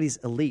Equities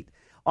Elite.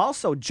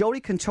 Also,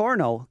 Jody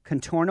Contorno,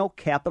 Contorno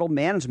Capital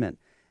Management.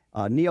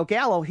 Neil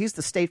Gallo, he's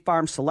the State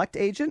Farm Select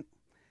Agent.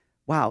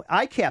 Wow.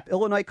 ICAP,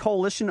 Illinois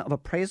Coalition of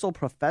Appraisal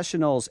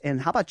Professionals.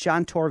 And how about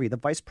John Torvey, the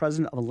Vice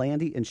President of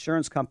Landy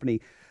Insurance Company.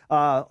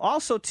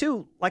 Also,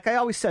 too, like I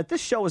always said,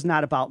 this show is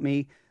not about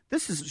me.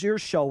 This is your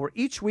show where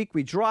each week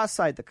we draw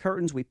aside the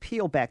curtains, we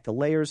peel back the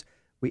layers,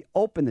 we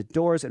open the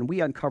doors, and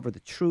we uncover the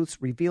truths,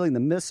 revealing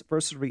the myths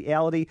versus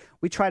reality.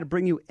 We try to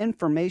bring you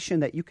information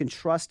that you can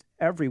trust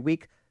every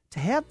week to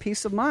have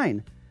peace of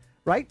mind,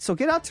 right? So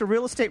get out to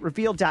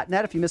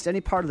realestaterevealed.net if you missed any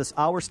part of this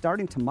hour.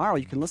 Starting tomorrow,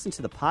 you can listen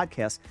to the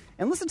podcast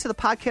and listen to the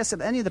podcast of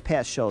any of the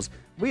past shows.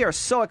 We are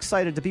so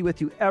excited to be with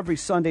you every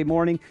Sunday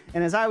morning.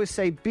 And as I always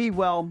say, be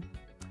well.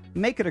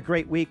 Make it a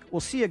great week.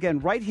 We'll see you again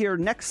right here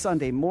next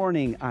Sunday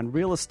morning on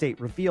Real Estate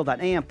Revealed on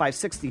AM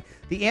 560,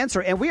 The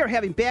Answer. And we are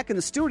having back in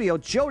the studio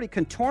Jody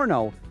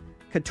Contorno,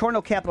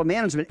 Contorno Capital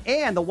Management,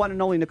 and the one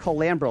and only Nicole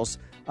Lambros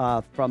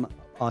from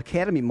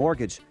Academy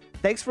Mortgage.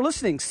 Thanks for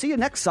listening. See you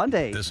next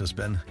Sunday. This has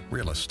been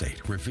Real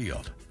Estate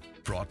Revealed,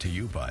 brought to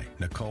you by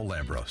Nicole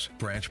Lambros,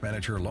 Branch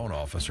Manager Loan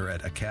Officer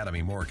at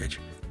Academy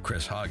Mortgage,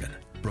 Chris Hagen,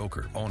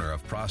 broker, owner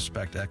of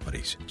Prospect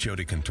Equities,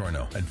 Jody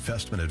Contorno,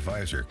 investment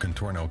advisor,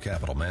 Contorno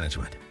Capital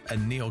Management,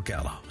 and Neil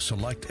Gallo,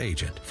 select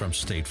agent from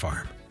State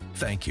Farm.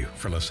 Thank you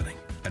for listening.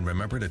 And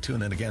remember to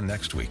tune in again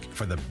next week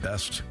for the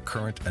best,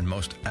 current, and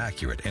most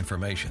accurate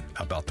information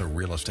about the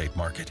real estate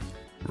market.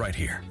 Right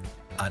here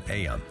on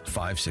AM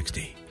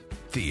 560.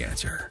 The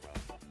Answer.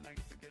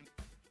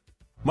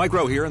 Mike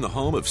Rowe here in the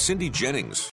home of Cindy Jennings.